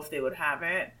don't know if they would have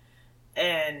it,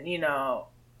 and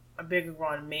a bigger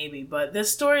one maybe. But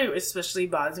this story especially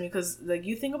bothers me because like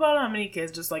you think about how many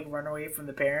kids just like run away from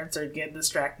the parents or get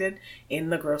distracted in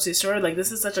the grocery store. Like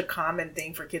this is such a common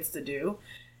thing for kids to do,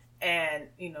 and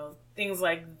things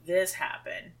like this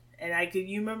happen. And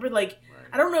you remember like Right.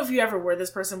 I don't know if you ever were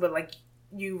this person, but like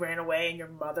you ran away and your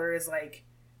mother is like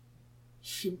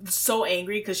so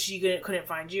angry because she couldn't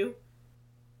find you.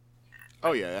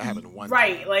 Oh yeah, that happened one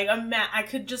Right, time. like I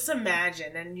could just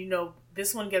imagine, and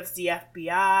this one gets the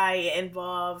FBI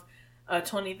involved, a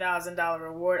 $20,000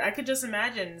 reward. I could just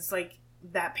imagine it's like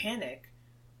that panic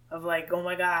of like, oh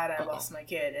my god, I lost my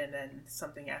kid, and then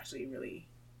something actually really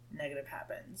negative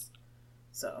happens.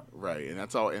 So right, and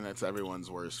that's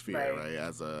everyone's worst fear, right?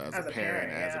 As a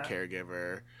parent, as a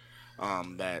caregiver,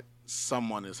 that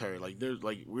someone is hurt. Like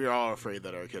we're all afraid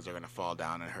that our kids are going to fall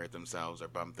down and hurt themselves or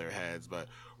bump their heads, but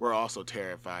we're also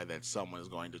terrified that someone is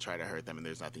going to try to hurt them, and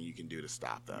there's nothing you can do to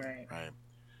stop them. Right?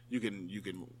 You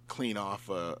can clean off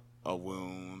a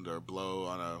wound or blow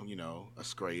on a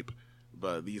scrape,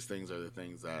 but these things are the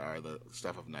things that are the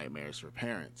stuff of nightmares for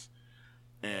parents.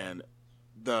 And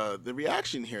the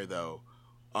reaction here, though,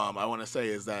 I want to say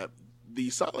is that the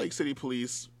Salt Lake City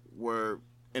police were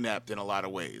inept in a lot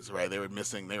of ways, right? They were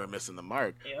missing the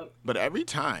mark. Yep. But every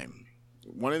time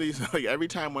one of these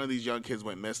young kids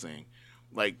went missing,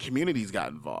 like communities got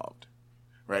involved,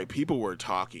 right? People were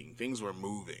talking, things were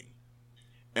moving,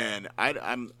 and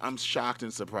I'm shocked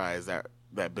and surprised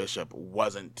that Bishop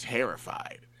wasn't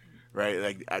terrified, right?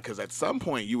 Like because at some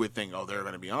point you would think, oh, they're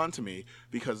going to be on to me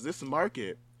because this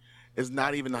market is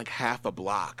not even like half a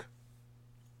block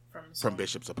from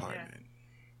Bishop's apartment. Yeah.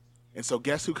 And so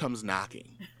guess who comes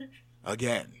knocking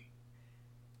again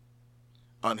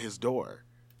on his door?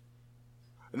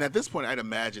 And at this point, I'd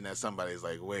imagine that somebody's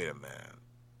like, wait a minute.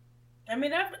 I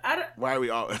mean, why are we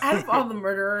all... out of all the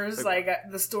murderers, like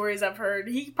the stories I've heard,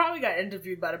 he probably got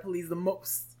interviewed by the police the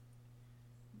most.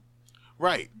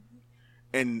 Right.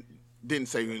 And didn't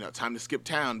say, time to skip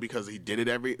town because he did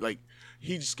it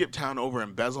he skipped town over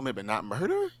embezzlement but not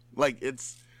murder? Like,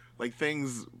 it's like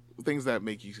things that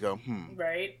make you go,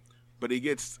 Right. But he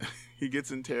gets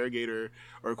interrogated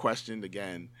or questioned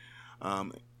again,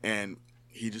 and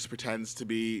he just pretends to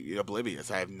be oblivious.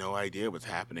 I have no idea what's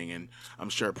happening, and I'm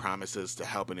sure promises to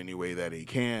help in any way that he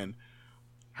can.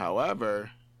 However,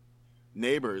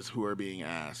 neighbors who are being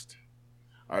asked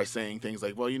are saying things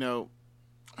like, well,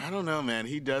 I don't know, man.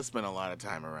 He does spend a lot of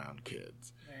time around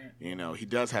kids. Right. He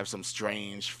does have some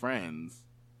strange friends.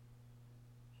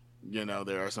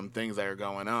 There are some things that are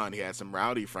going on. He had some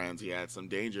rowdy friends. He had some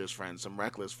dangerous friends, some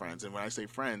reckless friends. And when I say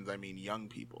friends, I mean young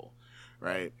people,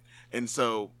 right? And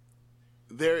so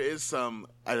there is some,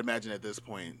 I'd imagine at this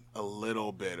point, a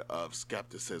little bit of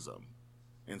skepticism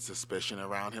and suspicion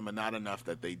around him, but not enough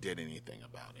that they did anything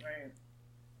about it.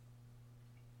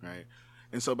 Right?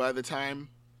 And so by the time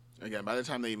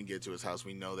they even get to his house,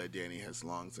 we know that Danny has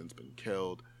long since been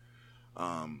killed.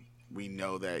 We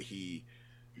know that he...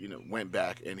 went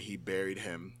back and he buried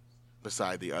him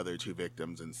beside the other two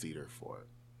victims in Cedar Fort.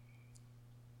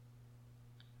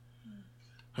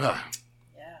 Yeah.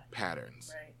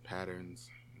 Patterns. Right. Patterns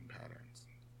and patterns.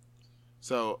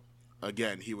 So,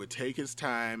 again, he would take his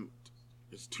time,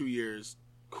 his 2 years,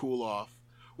 cool off,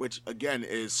 which, again,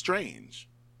 is strange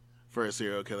for a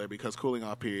serial killer because cooling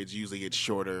off periods usually get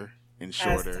shorter and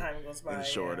shorter as time goes by, and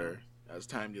shorter. Yeah. As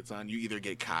time gets on, you either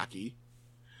get cocky,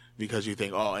 because you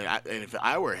think, oh, and if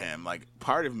I were him, like,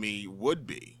 part of me would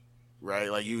be,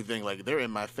 right? Like, you think, like, they're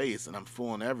in my face and I'm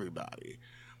fooling everybody.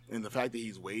 And the fact that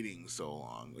he's waiting so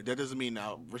long, that doesn't mean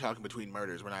now we're talking between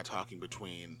murders. We're not talking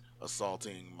between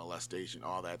assaulting, molestation,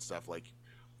 all that stuff. Like,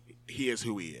 he is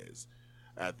who he is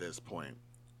at this point.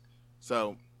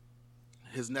 So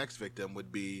his next victim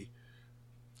would be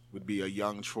a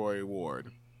young Troy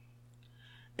Ward.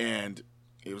 And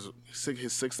it was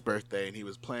his 6th birthday, and he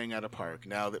was playing at a park.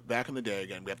 Now, back in the day,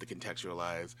 again, we have to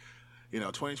contextualize.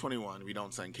 2021, we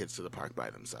don't send kids to the park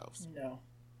by themselves. No.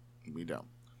 We don't.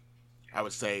 I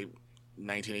would say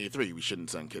 1983, we shouldn't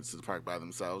send kids to the park by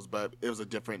themselves, but it was a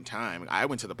different time. I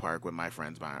went to the park with my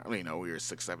friends. We were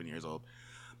 6, 7 years old.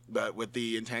 But with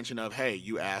the intention of, hey,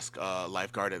 you ask a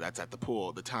lifeguard that's at the pool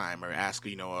at the time, or ask,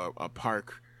 a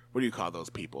park, what do you call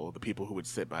those people? The people who would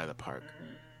sit by the park.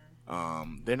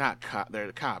 They're not they're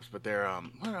the cops, but they're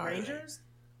what are Rangers?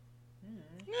 They?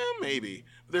 Yeah, maybe.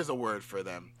 There's a word for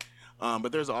them.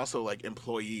 But there's also like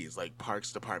employees, like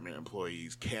Parks Department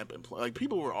employees, camp employees. Like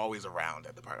people were always around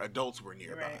at the park. Adults were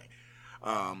nearby.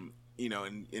 Right.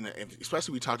 And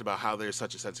especially we talked about how there's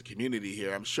such a sense of community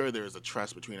here. I'm sure there's a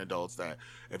trust between adults that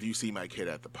if you see my kid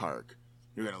at the park,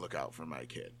 you're gonna look out for my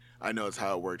kid. I know it's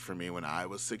how it worked for me when I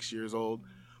was 6 years old.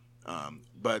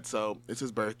 But so it's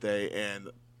his birthday and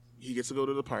he gets to go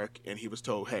to the park, and he was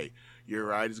told, hey, your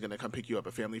ride is going to come pick you up.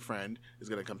 A family friend is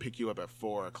going to come pick you up at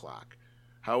 4 o'clock.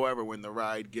 However, when the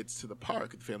ride gets to the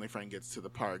park, the family friend gets to the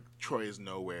park, Troy is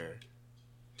nowhere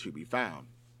to be found.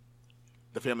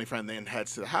 The family friend then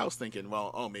heads to the house thinking,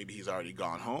 well, maybe he's already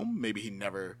gone home. Maybe he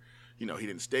never, he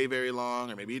didn't stay very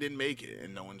long, or maybe he didn't make it.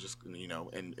 And no one just,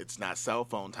 and it's not cell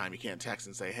phone time. You can't text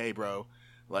and say, hey, bro,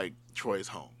 like, Troy's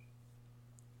home.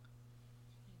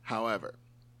 However,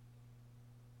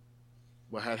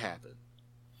 what had happened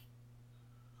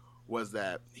was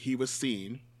that he was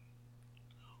seen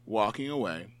walking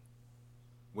away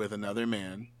with another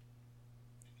man,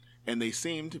 and they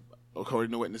seemed,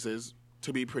 according to witnesses,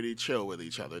 to be pretty chill with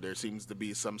each other. There seems to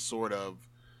be some sort of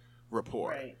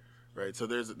rapport, right? So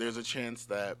there's a chance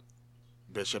that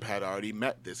Bishop had already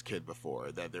met this kid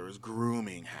before, that there was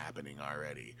grooming happening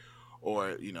already,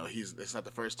 or it's not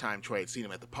the first time Troy had seen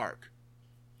him at the park.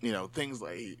 Things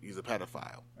like he's a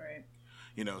pedophile, right?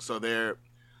 So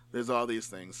there's all these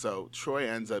things. So Troy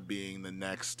ends up being the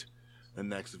next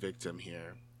victim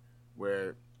here,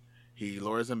 where he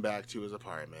lures him back to his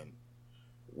apartment,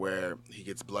 where he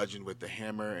gets bludgeoned with the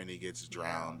hammer and he gets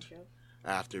drowned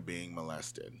after being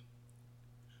molested.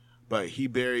 But he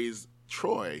buries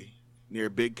Troy near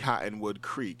Big Cottonwood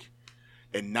Creek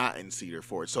and not in Cedar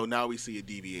Fort. So now we see a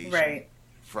deviation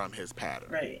from his pattern.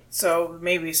 Right. So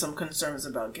maybe some concerns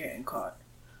about getting caught.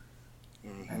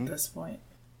 At this point,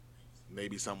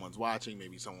 maybe someone's watching,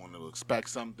 maybe someone will expect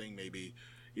something, maybe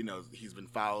he's been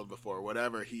followed before,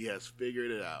 whatever. He has figured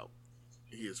it out.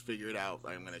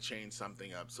 I'm going to change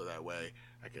something up so that way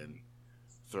I can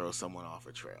throw someone off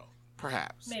a trail,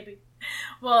 perhaps. Maybe.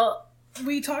 Well,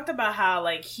 we talked about how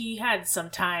he had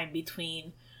some time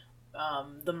between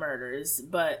the murders,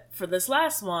 but for this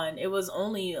last one it was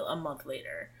only a month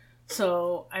later.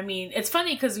 So, I mean, it's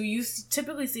funny because we used to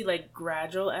typically see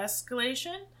gradual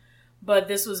escalation, but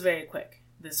this was very quick.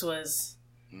 This was,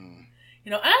 I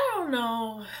don't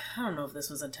know if this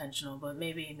was intentional, but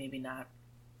maybe not.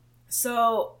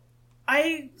 So,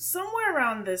 somewhere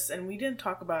around this, and we didn't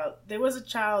talk about, there was a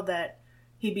child that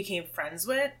he became friends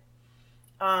with,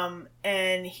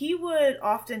 and he would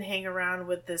often hang around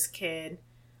with this kid.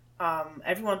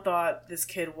 Everyone thought this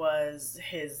kid was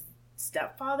his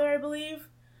stepfather, I believe.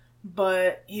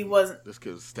 But he wasn't. This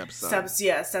kid's stepson.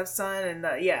 Stepson,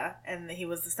 and he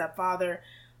was the stepfather.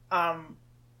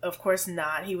 Of course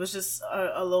not. He was just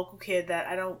a local kid that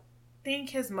I don't think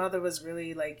his mother was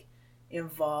really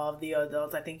involved. The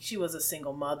adults, I think she was a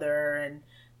single mother, and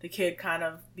the kid kind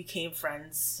of became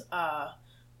friends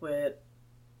with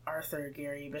Arthur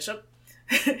Gary Bishop.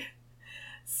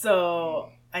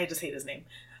 So I just hate his name.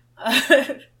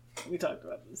 We talked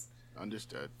about this.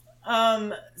 Understood.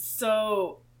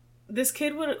 So this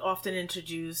kid would often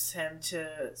introduce him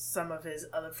to some of his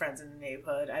other friends in the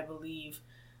neighborhood. I believe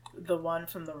the one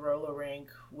from the roller rink,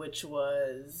 which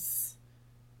was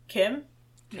Kim.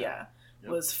 Yeah.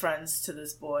 Was friends to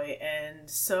this boy. And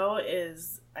so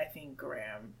is, I think,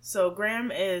 Graham. So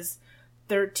Graham is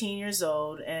 13 years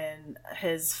old and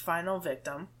his final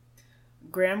victim,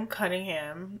 Graham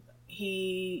Cunningham,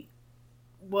 he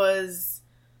was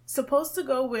supposed to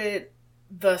go with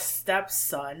the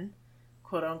stepson,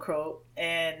 quote unquote,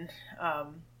 and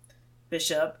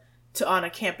Bishop on a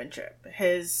camping trip.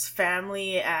 His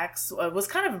family was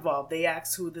kind of involved. They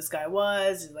asked who this guy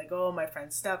was. He's like, oh, my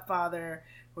friend's stepfather.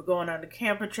 We're going on a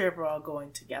camping trip. We're all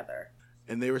going together.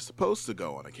 And they were supposed to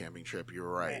go on a camping trip. You're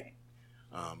right.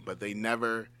 But they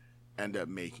never end up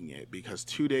making it because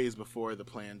 2 days before the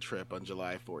planned trip on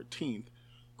July 14th,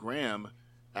 Graham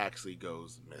actually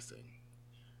goes missing.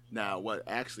 Now, what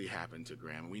actually happened to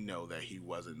Graham, we know that he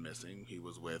wasn't missing. He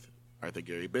was with Arthur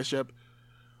Gary Bishop,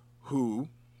 who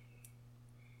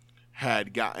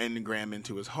had gotten Graham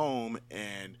into his home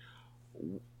and,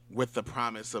 with the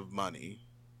promise of money,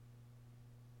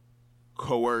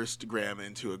 coerced Graham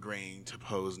into agreeing to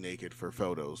pose naked for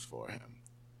photos for him.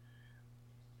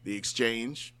 The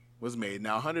exchange was made.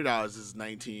 Now, $100 is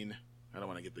 19. I don't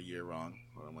want to get the year wrong.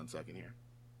 Hold on 1 second here.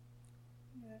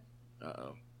 Yeah.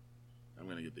 Uh-oh. I'm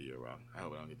going to get the year wrong. I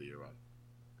hope I don't get the year wrong.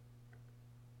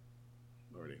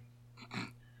 Lordy.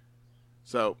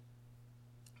 So,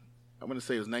 I'm going to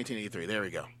say it was 1983. There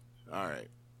we go. All right.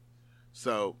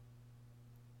 So,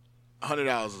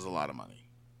 $100 is a lot of money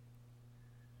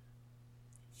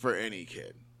for any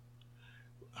kid.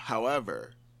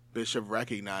 However, Bishop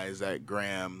recognized that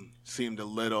Graham seemed a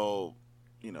little,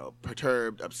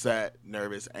 perturbed, upset,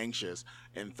 nervous, anxious,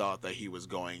 and thought that he was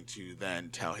going to then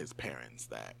tell his parents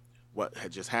that what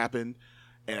had just happened,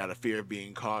 and out of fear of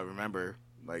being caught, remember,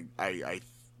 like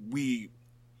we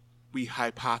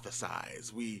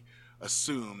hypothesize, we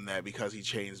assume that because he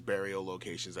changed burial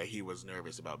locations that he was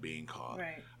nervous about being caught.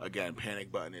 Right. Again,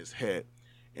 panic button is hit,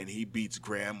 and he beats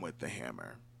Graham with the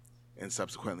hammer, and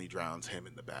subsequently drowns him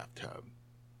in the bathtub,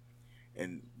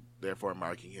 and therefore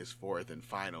marking his fourth and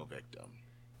final victim.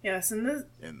 Yes, and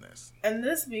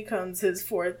this becomes his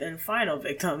fourth and final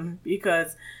victim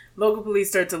because local police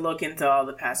start to look into all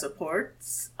the past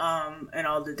reports, and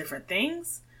all the different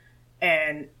things,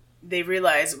 and they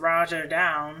realize Roger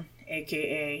Down,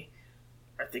 aka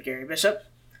Arthur Gary Bishop,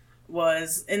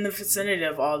 was in the vicinity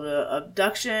of all the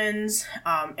abductions,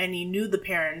 and he knew the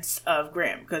parents of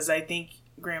Graham, because I think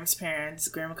Graham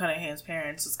Cunningham's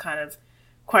parents, was kind of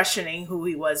questioning who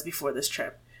he was before this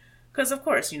trip. Because, of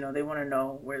course, they want to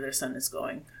know where their son is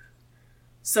going.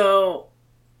 So,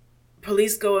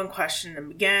 police go and question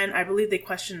him again. I believe they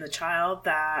questioned the child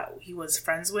that he was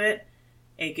friends with,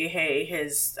 aka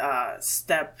his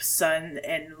stepson,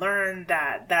 and learned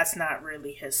that that's not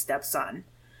really his stepson.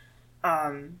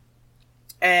 Graham,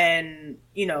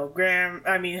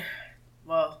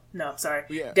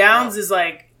 Downs is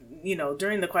like,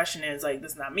 during the questioning, is like,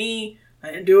 this is not me,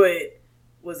 I didn't do it,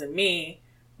 wasn't me.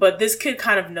 But this kid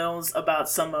kind of knows about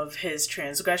some of his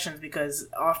transgressions because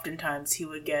oftentimes he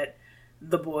would get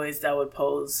the boys that would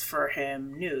pose for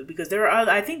him nude. Because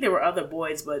I think there were other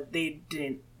boys, but they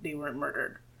weren't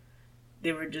murdered.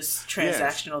 They were just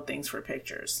transactional things for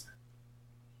pictures.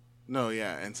 No,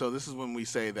 yeah. And so this is when we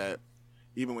say that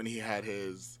even when he had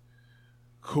his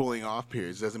cooling off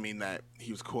periods, doesn't mean that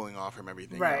he was cooling off from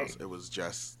everything else. It was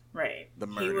just the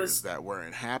murders that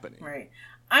weren't happening. Right.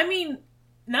 I mean,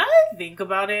 now that I think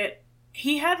about it,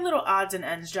 he had little odds and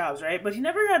ends jobs, right? But he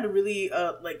never had really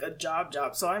a job.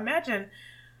 So I imagine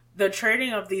the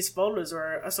trading of these photos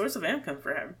were a source of income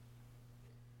for him.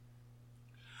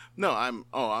 No, I'm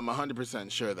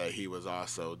 100% sure that he was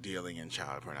also dealing in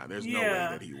child porn. There's no way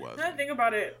that he wasn't. Now I think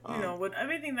about it, with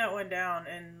everything that went down,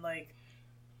 and like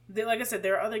I said,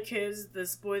 there are other kids.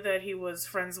 This boy that he was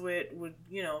friends with would,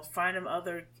 find him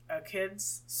other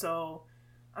kids. So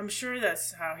I'm sure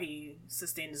that's how he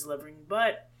sustained his living.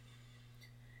 But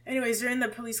anyways, during the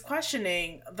police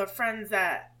questioning, the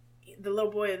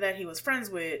little boy that he was friends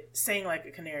with sang like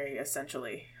a canary,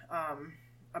 essentially,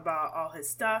 about all his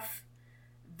stuff.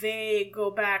 They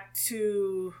go back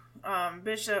to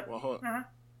Bishop. Well, hold on.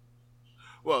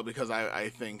 Well, because I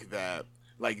think that,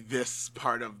 like, this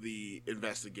part of the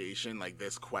investigation, like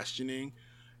this questioning,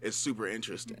 is super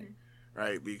interesting,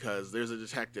 right? Because there's a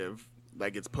detective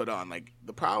that gets put on. Like,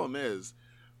 the problem is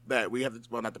that we have to,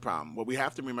 well, not the problem. What we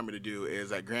have to remember to do is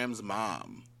that Graham's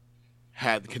mom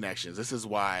had connections. This is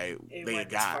why they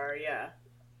got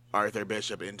Arthur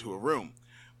Bishop into a room.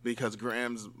 Because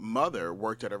Graham's mother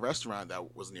worked at a restaurant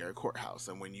that was near a courthouse.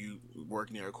 And when you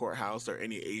work near a courthouse or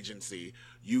any agency,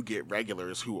 you get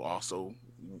regulars who also,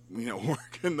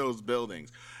 work in those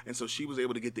buildings. And so she was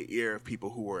able to get the ear of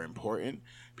people who were important,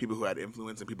 people who had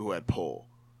influence, and people who had pull.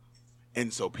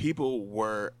 And so people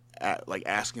were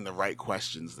asking the right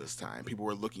questions this time. People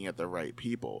were looking at the right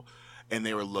people. And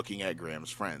they were looking at Graham's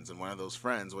friends. And one of those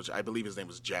friends, which I believe his name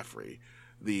was Jeffrey,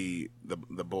 the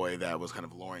boy that was kind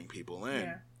of luring people in.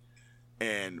 Yeah.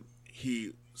 And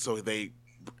so they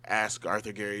asked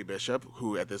Arthur Gary Bishop,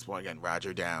 who at this point, again,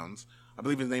 Roger Downs, I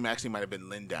believe his name actually might have been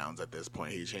Lynn Downs at this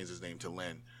point. He changed his name to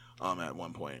Lynn at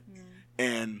one point.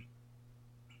 And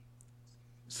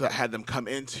so I had them come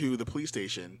into the police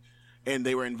station, and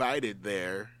they were invited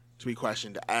there to be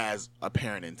questioned as a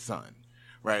parent and son,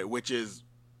 right? Which is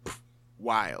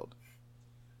wild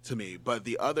to me. But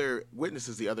the other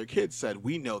witnesses, the other kids said,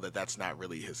 we know that that's not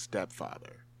really his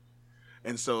stepfather.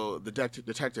 And so the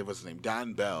detective, what's his name,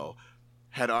 Don Bell,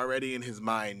 had already in his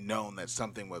mind known that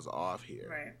something was off here.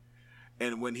 Right.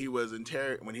 And when he was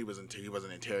he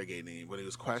wasn't interrogating him, when he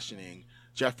was questioning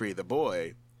Jeffrey, the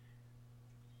boy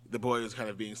was kind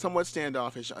of being somewhat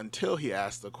standoffish until he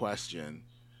asked the question,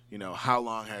 how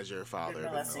long has your father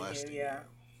been molesting you?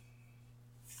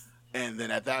 And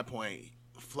then at that point,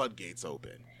 floodgates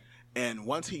open. And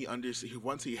once he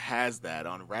has that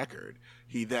on record,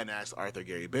 he then asks Arthur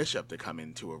Gary Bishop to come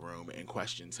into a room and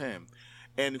questions him.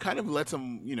 And kind of lets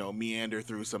him, meander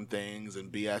through some things and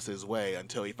BS his way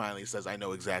until he finally says, I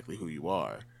know exactly who you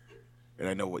are. And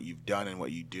I know what you've done and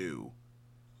what you do.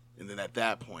 And then at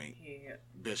that point,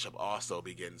 Bishop also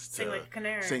begins to sing like a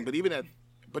canary.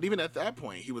 But even at that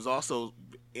point, he was also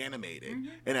animated.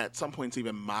 And at some points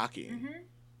even mocking,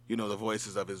 the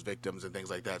voices of his victims and things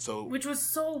like that. So which was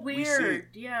so weird.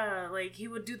 Yeah, like he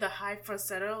would do the high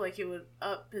falsetto, like he would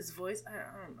up his voice. I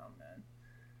don't know, man.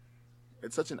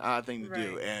 It's such an odd thing to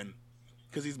do, and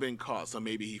because he's been caught, so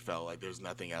maybe he felt like there's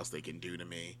nothing else they can do to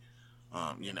me,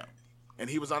 And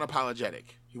he was unapologetic.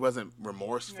 He wasn't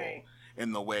remorseful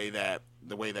in the way that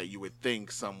you would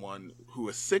think someone who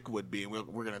is sick would be. And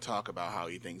we're going to talk about how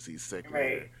he thinks he's sick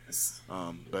later.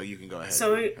 But you can go ahead.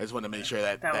 So I just want to make sure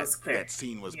that was clear. That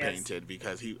scene was painted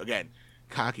because he, again,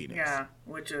 cockiness. Yeah,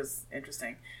 which is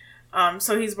interesting.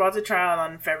 So he's brought to trial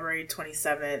on February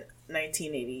 27th,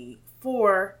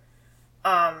 1984.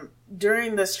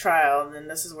 During this trial, and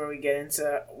this is where we get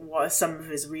into some of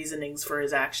his reasonings for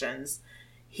his actions,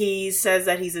 he says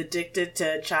that he's addicted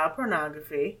to child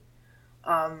pornography,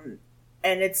 and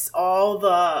it's all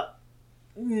the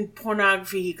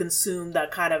pornography he consumed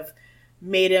that kind of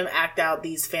made him act out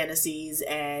these fantasies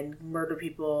and murder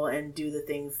people and do the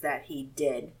things that he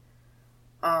did.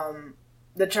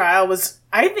 The trial was,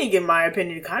 I think, in my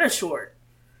opinion, kind of short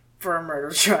for a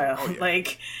murder trial. Oh, yeah.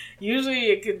 Like,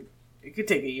 usually it could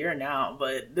take a year now,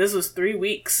 but this was 3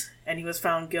 weeks, and he was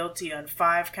found guilty on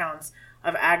 5 counts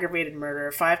of aggravated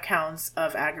murder, 5 counts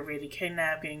of aggravated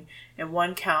kidnapping, and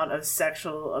 1 count of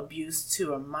sexual abuse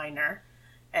to a minor,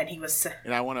 and he was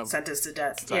sentenced to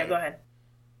death. Sorry. Yeah, go ahead.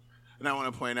 And I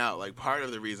want to point out, like, part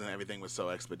of the reason everything was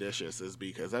so expeditious is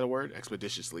because, is that a word?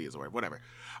 Expeditiously is a word, whatever.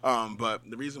 But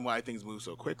the reason why things moved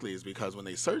so quickly is because when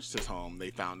they searched his home, they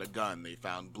found a gun, they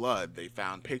found blood, they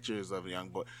found pictures of a young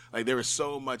boy. Like, there was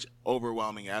so much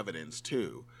overwhelming evidence,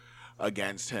 too,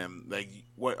 against him. Like,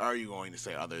 what are you going to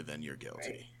say other than you're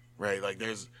guilty? Right? Like,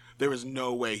 there was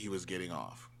no way he was getting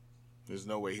off. There's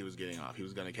no way he was getting off. He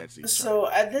was going to catch these charges. So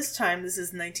at this time, this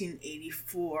is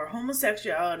 1984,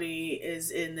 homosexuality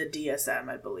is in the DSM,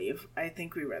 I believe. I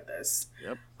think we read this.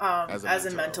 Yep. As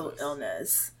a mental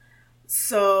illness.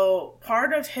 So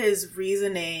part of his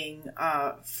reasoning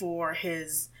for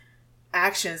his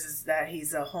actions is that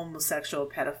he's a homosexual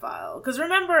pedophile. Because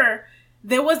remember,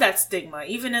 there was that stigma,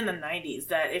 even in the 90s,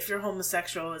 that if you're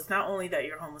homosexual, it's not only that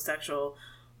you're homosexual,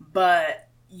 but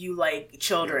you like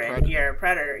children. You're a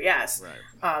predator. Yes.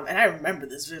 Right. And I remember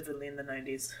this vividly in the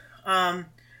 90s.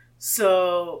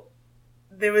 So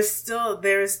there was still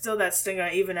that stigma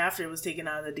even after it was taken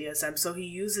out of the DSM. So he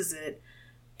uses it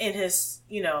in his,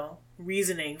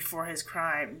 reasoning for his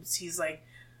crimes. He's like,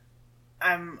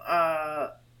 I'm a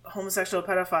homosexual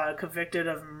pedophile convicted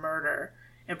of murder,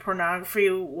 and pornography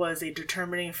was a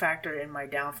determining factor in my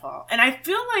downfall. And I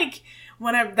feel like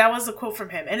that was a quote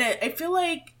from him. And I feel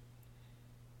like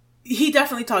he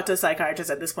definitely talked to a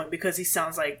psychiatrist at this point, because he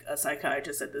sounds like a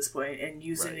psychiatrist at this point, and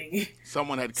using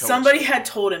somebody had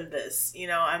told him this.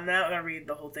 I'm not gonna read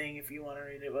the whole thing. If you want to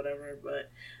read it, whatever. But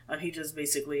he just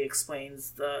basically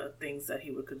explains the things that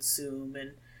he would consume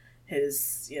and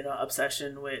his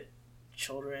obsession with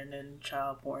children and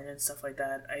child porn and stuff like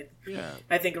that.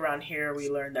 I think around here we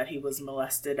learned that he was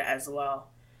molested as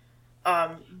well.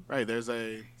 Right. There's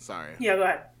sorry. Yeah. Go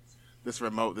ahead. This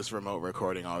remote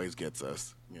recording always gets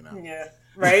us, Yeah,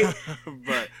 right?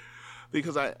 But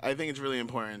because I think it's really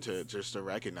important to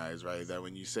recognize, right, that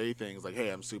when you say things like, hey,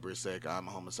 I'm super sick, I'm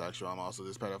a homosexual, I'm also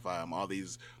this pedophile, I'm all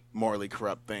these morally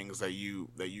corrupt things that you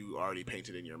already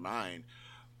painted in your mind,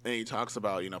 and he talks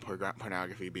about,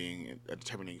 pornography being a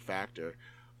determining factor,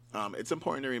 it's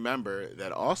important to remember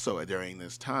that also during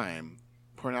this time,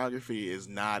 pornography is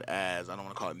not as, I don't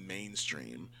want to call it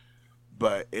mainstream,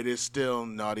 but it is still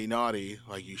naughty,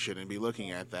 like you shouldn't be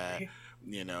looking at that.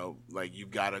 You know, like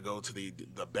you've got to go to the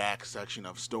back section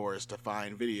of stores to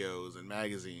find videos and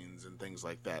magazines and things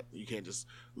like that. You can't just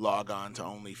log on to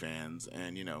OnlyFans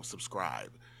and, you know,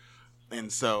 subscribe.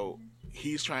 And so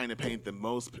he's trying to paint the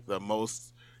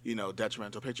most you know,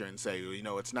 detrimental picture and say, you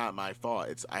know, it's not my fault.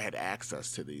 It's I had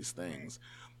access to these things.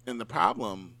 And the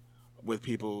problem with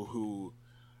people who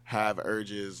have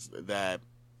urges that,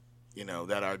 you know,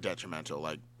 that are detrimental,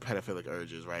 like pedophilic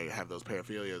urges, right? Have those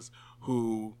paraphilias,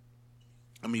 who,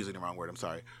 I'm using the wrong word, I'm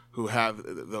sorry, who have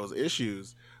those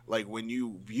issues, like when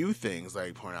you view things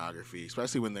like pornography,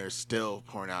 especially when there's still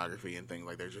pornography and things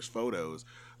like they're just photos,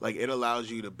 like it allows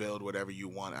you to build whatever you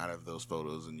want out of those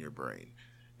photos in your brain.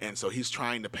 And so he's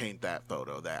trying to paint that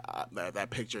photo, that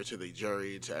picture to the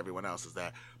jury, to everyone else, is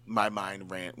that my mind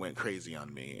went crazy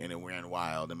on me, and it ran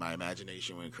wild, and my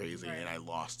imagination went crazy, and I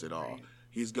lost it all. Right.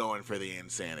 He's going for the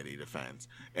insanity defense.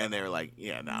 And they're like,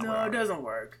 yeah, no, it doesn't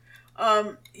work.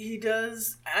 He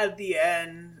does, at the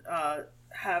end,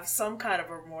 have some kind of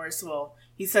remorse. Well,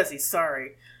 he says he's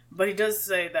sorry, but he does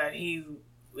say that he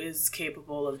is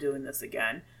capable of doing this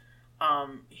again.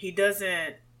 He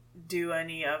doesn't do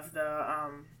any of the,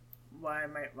 why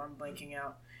am I'm blanking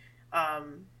out?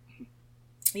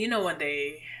 You know,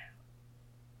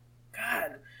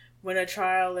 when a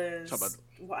trial is,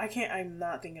 I'm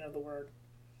not thinking of the word.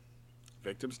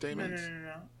 Victim statements?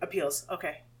 No. Appeals.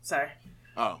 Okay. Sorry.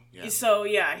 Oh, yeah. So,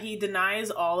 yeah, he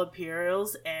denies all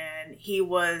appeals, and he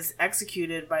was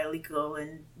executed by lethal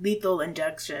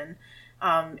injection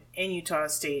in Utah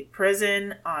State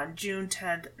Prison on June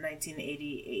 10th,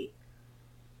 1988.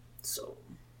 So,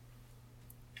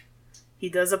 he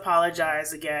does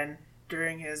apologize again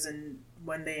during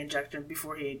when they inject him,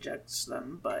 before he injects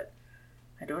them, but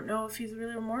I don't know if he's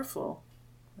really remorseful.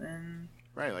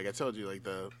 Right, like I told you, like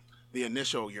the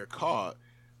initial you're caught,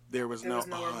 there was no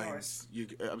remorse.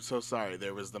 I'm so sorry.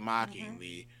 There was the mocking,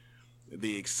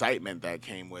 the excitement that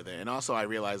came with it, and also I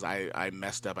realized I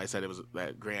messed up. I said it was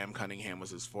that Graham Cunningham was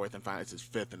his fifth and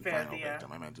final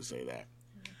victim. I meant to say that.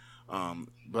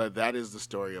 But that is the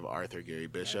story of Arthur Gary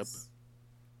Bishop. Yes.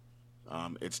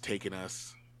 It's taken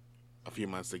us a few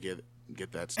months to get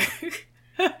that stuff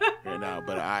right now,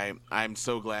 but I'm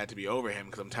so glad to be over him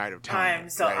because I'm tired of telling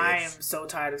it. I am so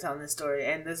tired of telling this story,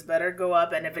 and this better go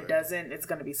up, and if it doesn't, it's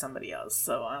gonna be somebody else.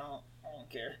 So I don't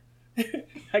care.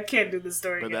 I can't do the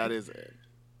story. But again. That is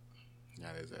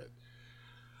it.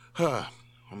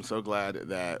 I'm so glad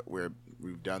that we've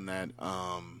done that.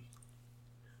 I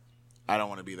don't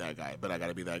want to be that guy, but I got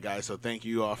to be that guy. So thank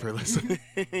you all for listening.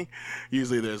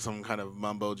 Usually there's some kind of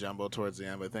mumbo jumbo towards the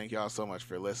end, but thank you all so much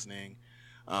for listening.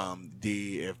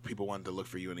 D, if people wanted to look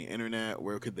for you on the internet,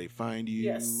 where could they find you?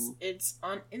 Yes, it's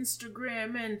on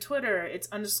Instagram and Twitter. It's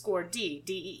 _D,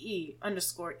 DEE,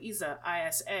 _Isa,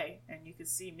 ISA. And you can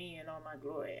see me in all my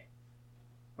glory.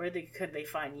 Where could they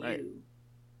find you? Right.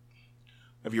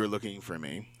 If you were looking for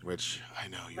me, which I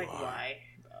know you are. Why?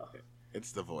 Oh.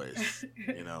 It's the voice.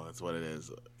 You know, that's what it is.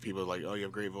 People are like, oh, you have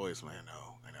a great voice. I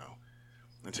know.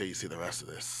 Until you see the rest of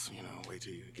this, wait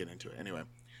till you get into it. Anyway,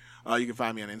 you can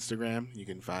find me on Instagram. You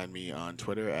can find me on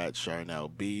Twitter at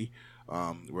CharnelB,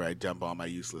 where I dump all my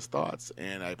useless thoughts,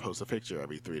 and I post a picture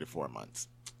every 3 to 4 months.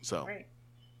 So,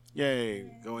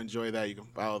 Yay. Go enjoy that. You can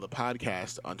follow the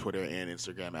podcast on Twitter and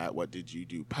Instagram at What Did You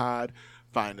Do Pod.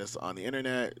 Find us on the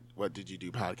internet,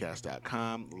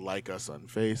 whatdidyouDopodcast.com. Like us on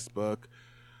Facebook.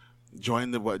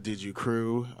 Join the What Did You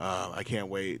crew. I can't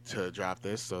wait to drop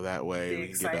this so that way we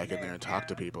can get back in there and talk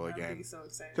to people again.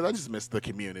 Because I just miss the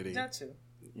community. Got to.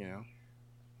 Your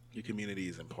community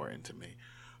is important to me.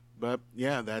 But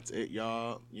yeah, that's it,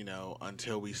 y'all.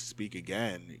 Until we speak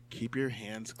again, keep your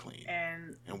hands clean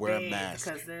and wear a mask.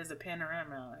 Because there's a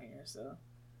panorama out here, so.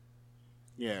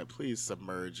 Yeah, please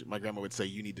submerge. My grandma would say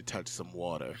you need to touch some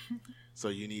water. So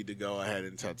you need to go ahead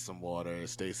and touch some water.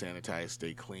 Stay sanitized,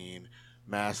 stay clean.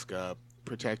 Mask up,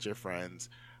 protect your friends.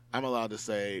 I'm allowed to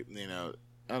say,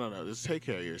 I don't know, just take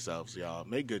care of yourselves, y'all.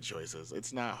 Make good choices.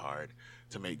 It's not hard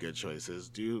to make good choices.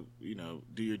 Do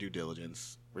your due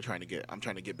diligence. I'm trying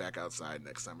to get back outside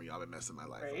next summer. Y'all been messing my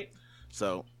life up.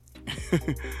 So,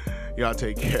 y'all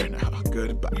take care now.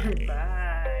 Goodbye. Bye.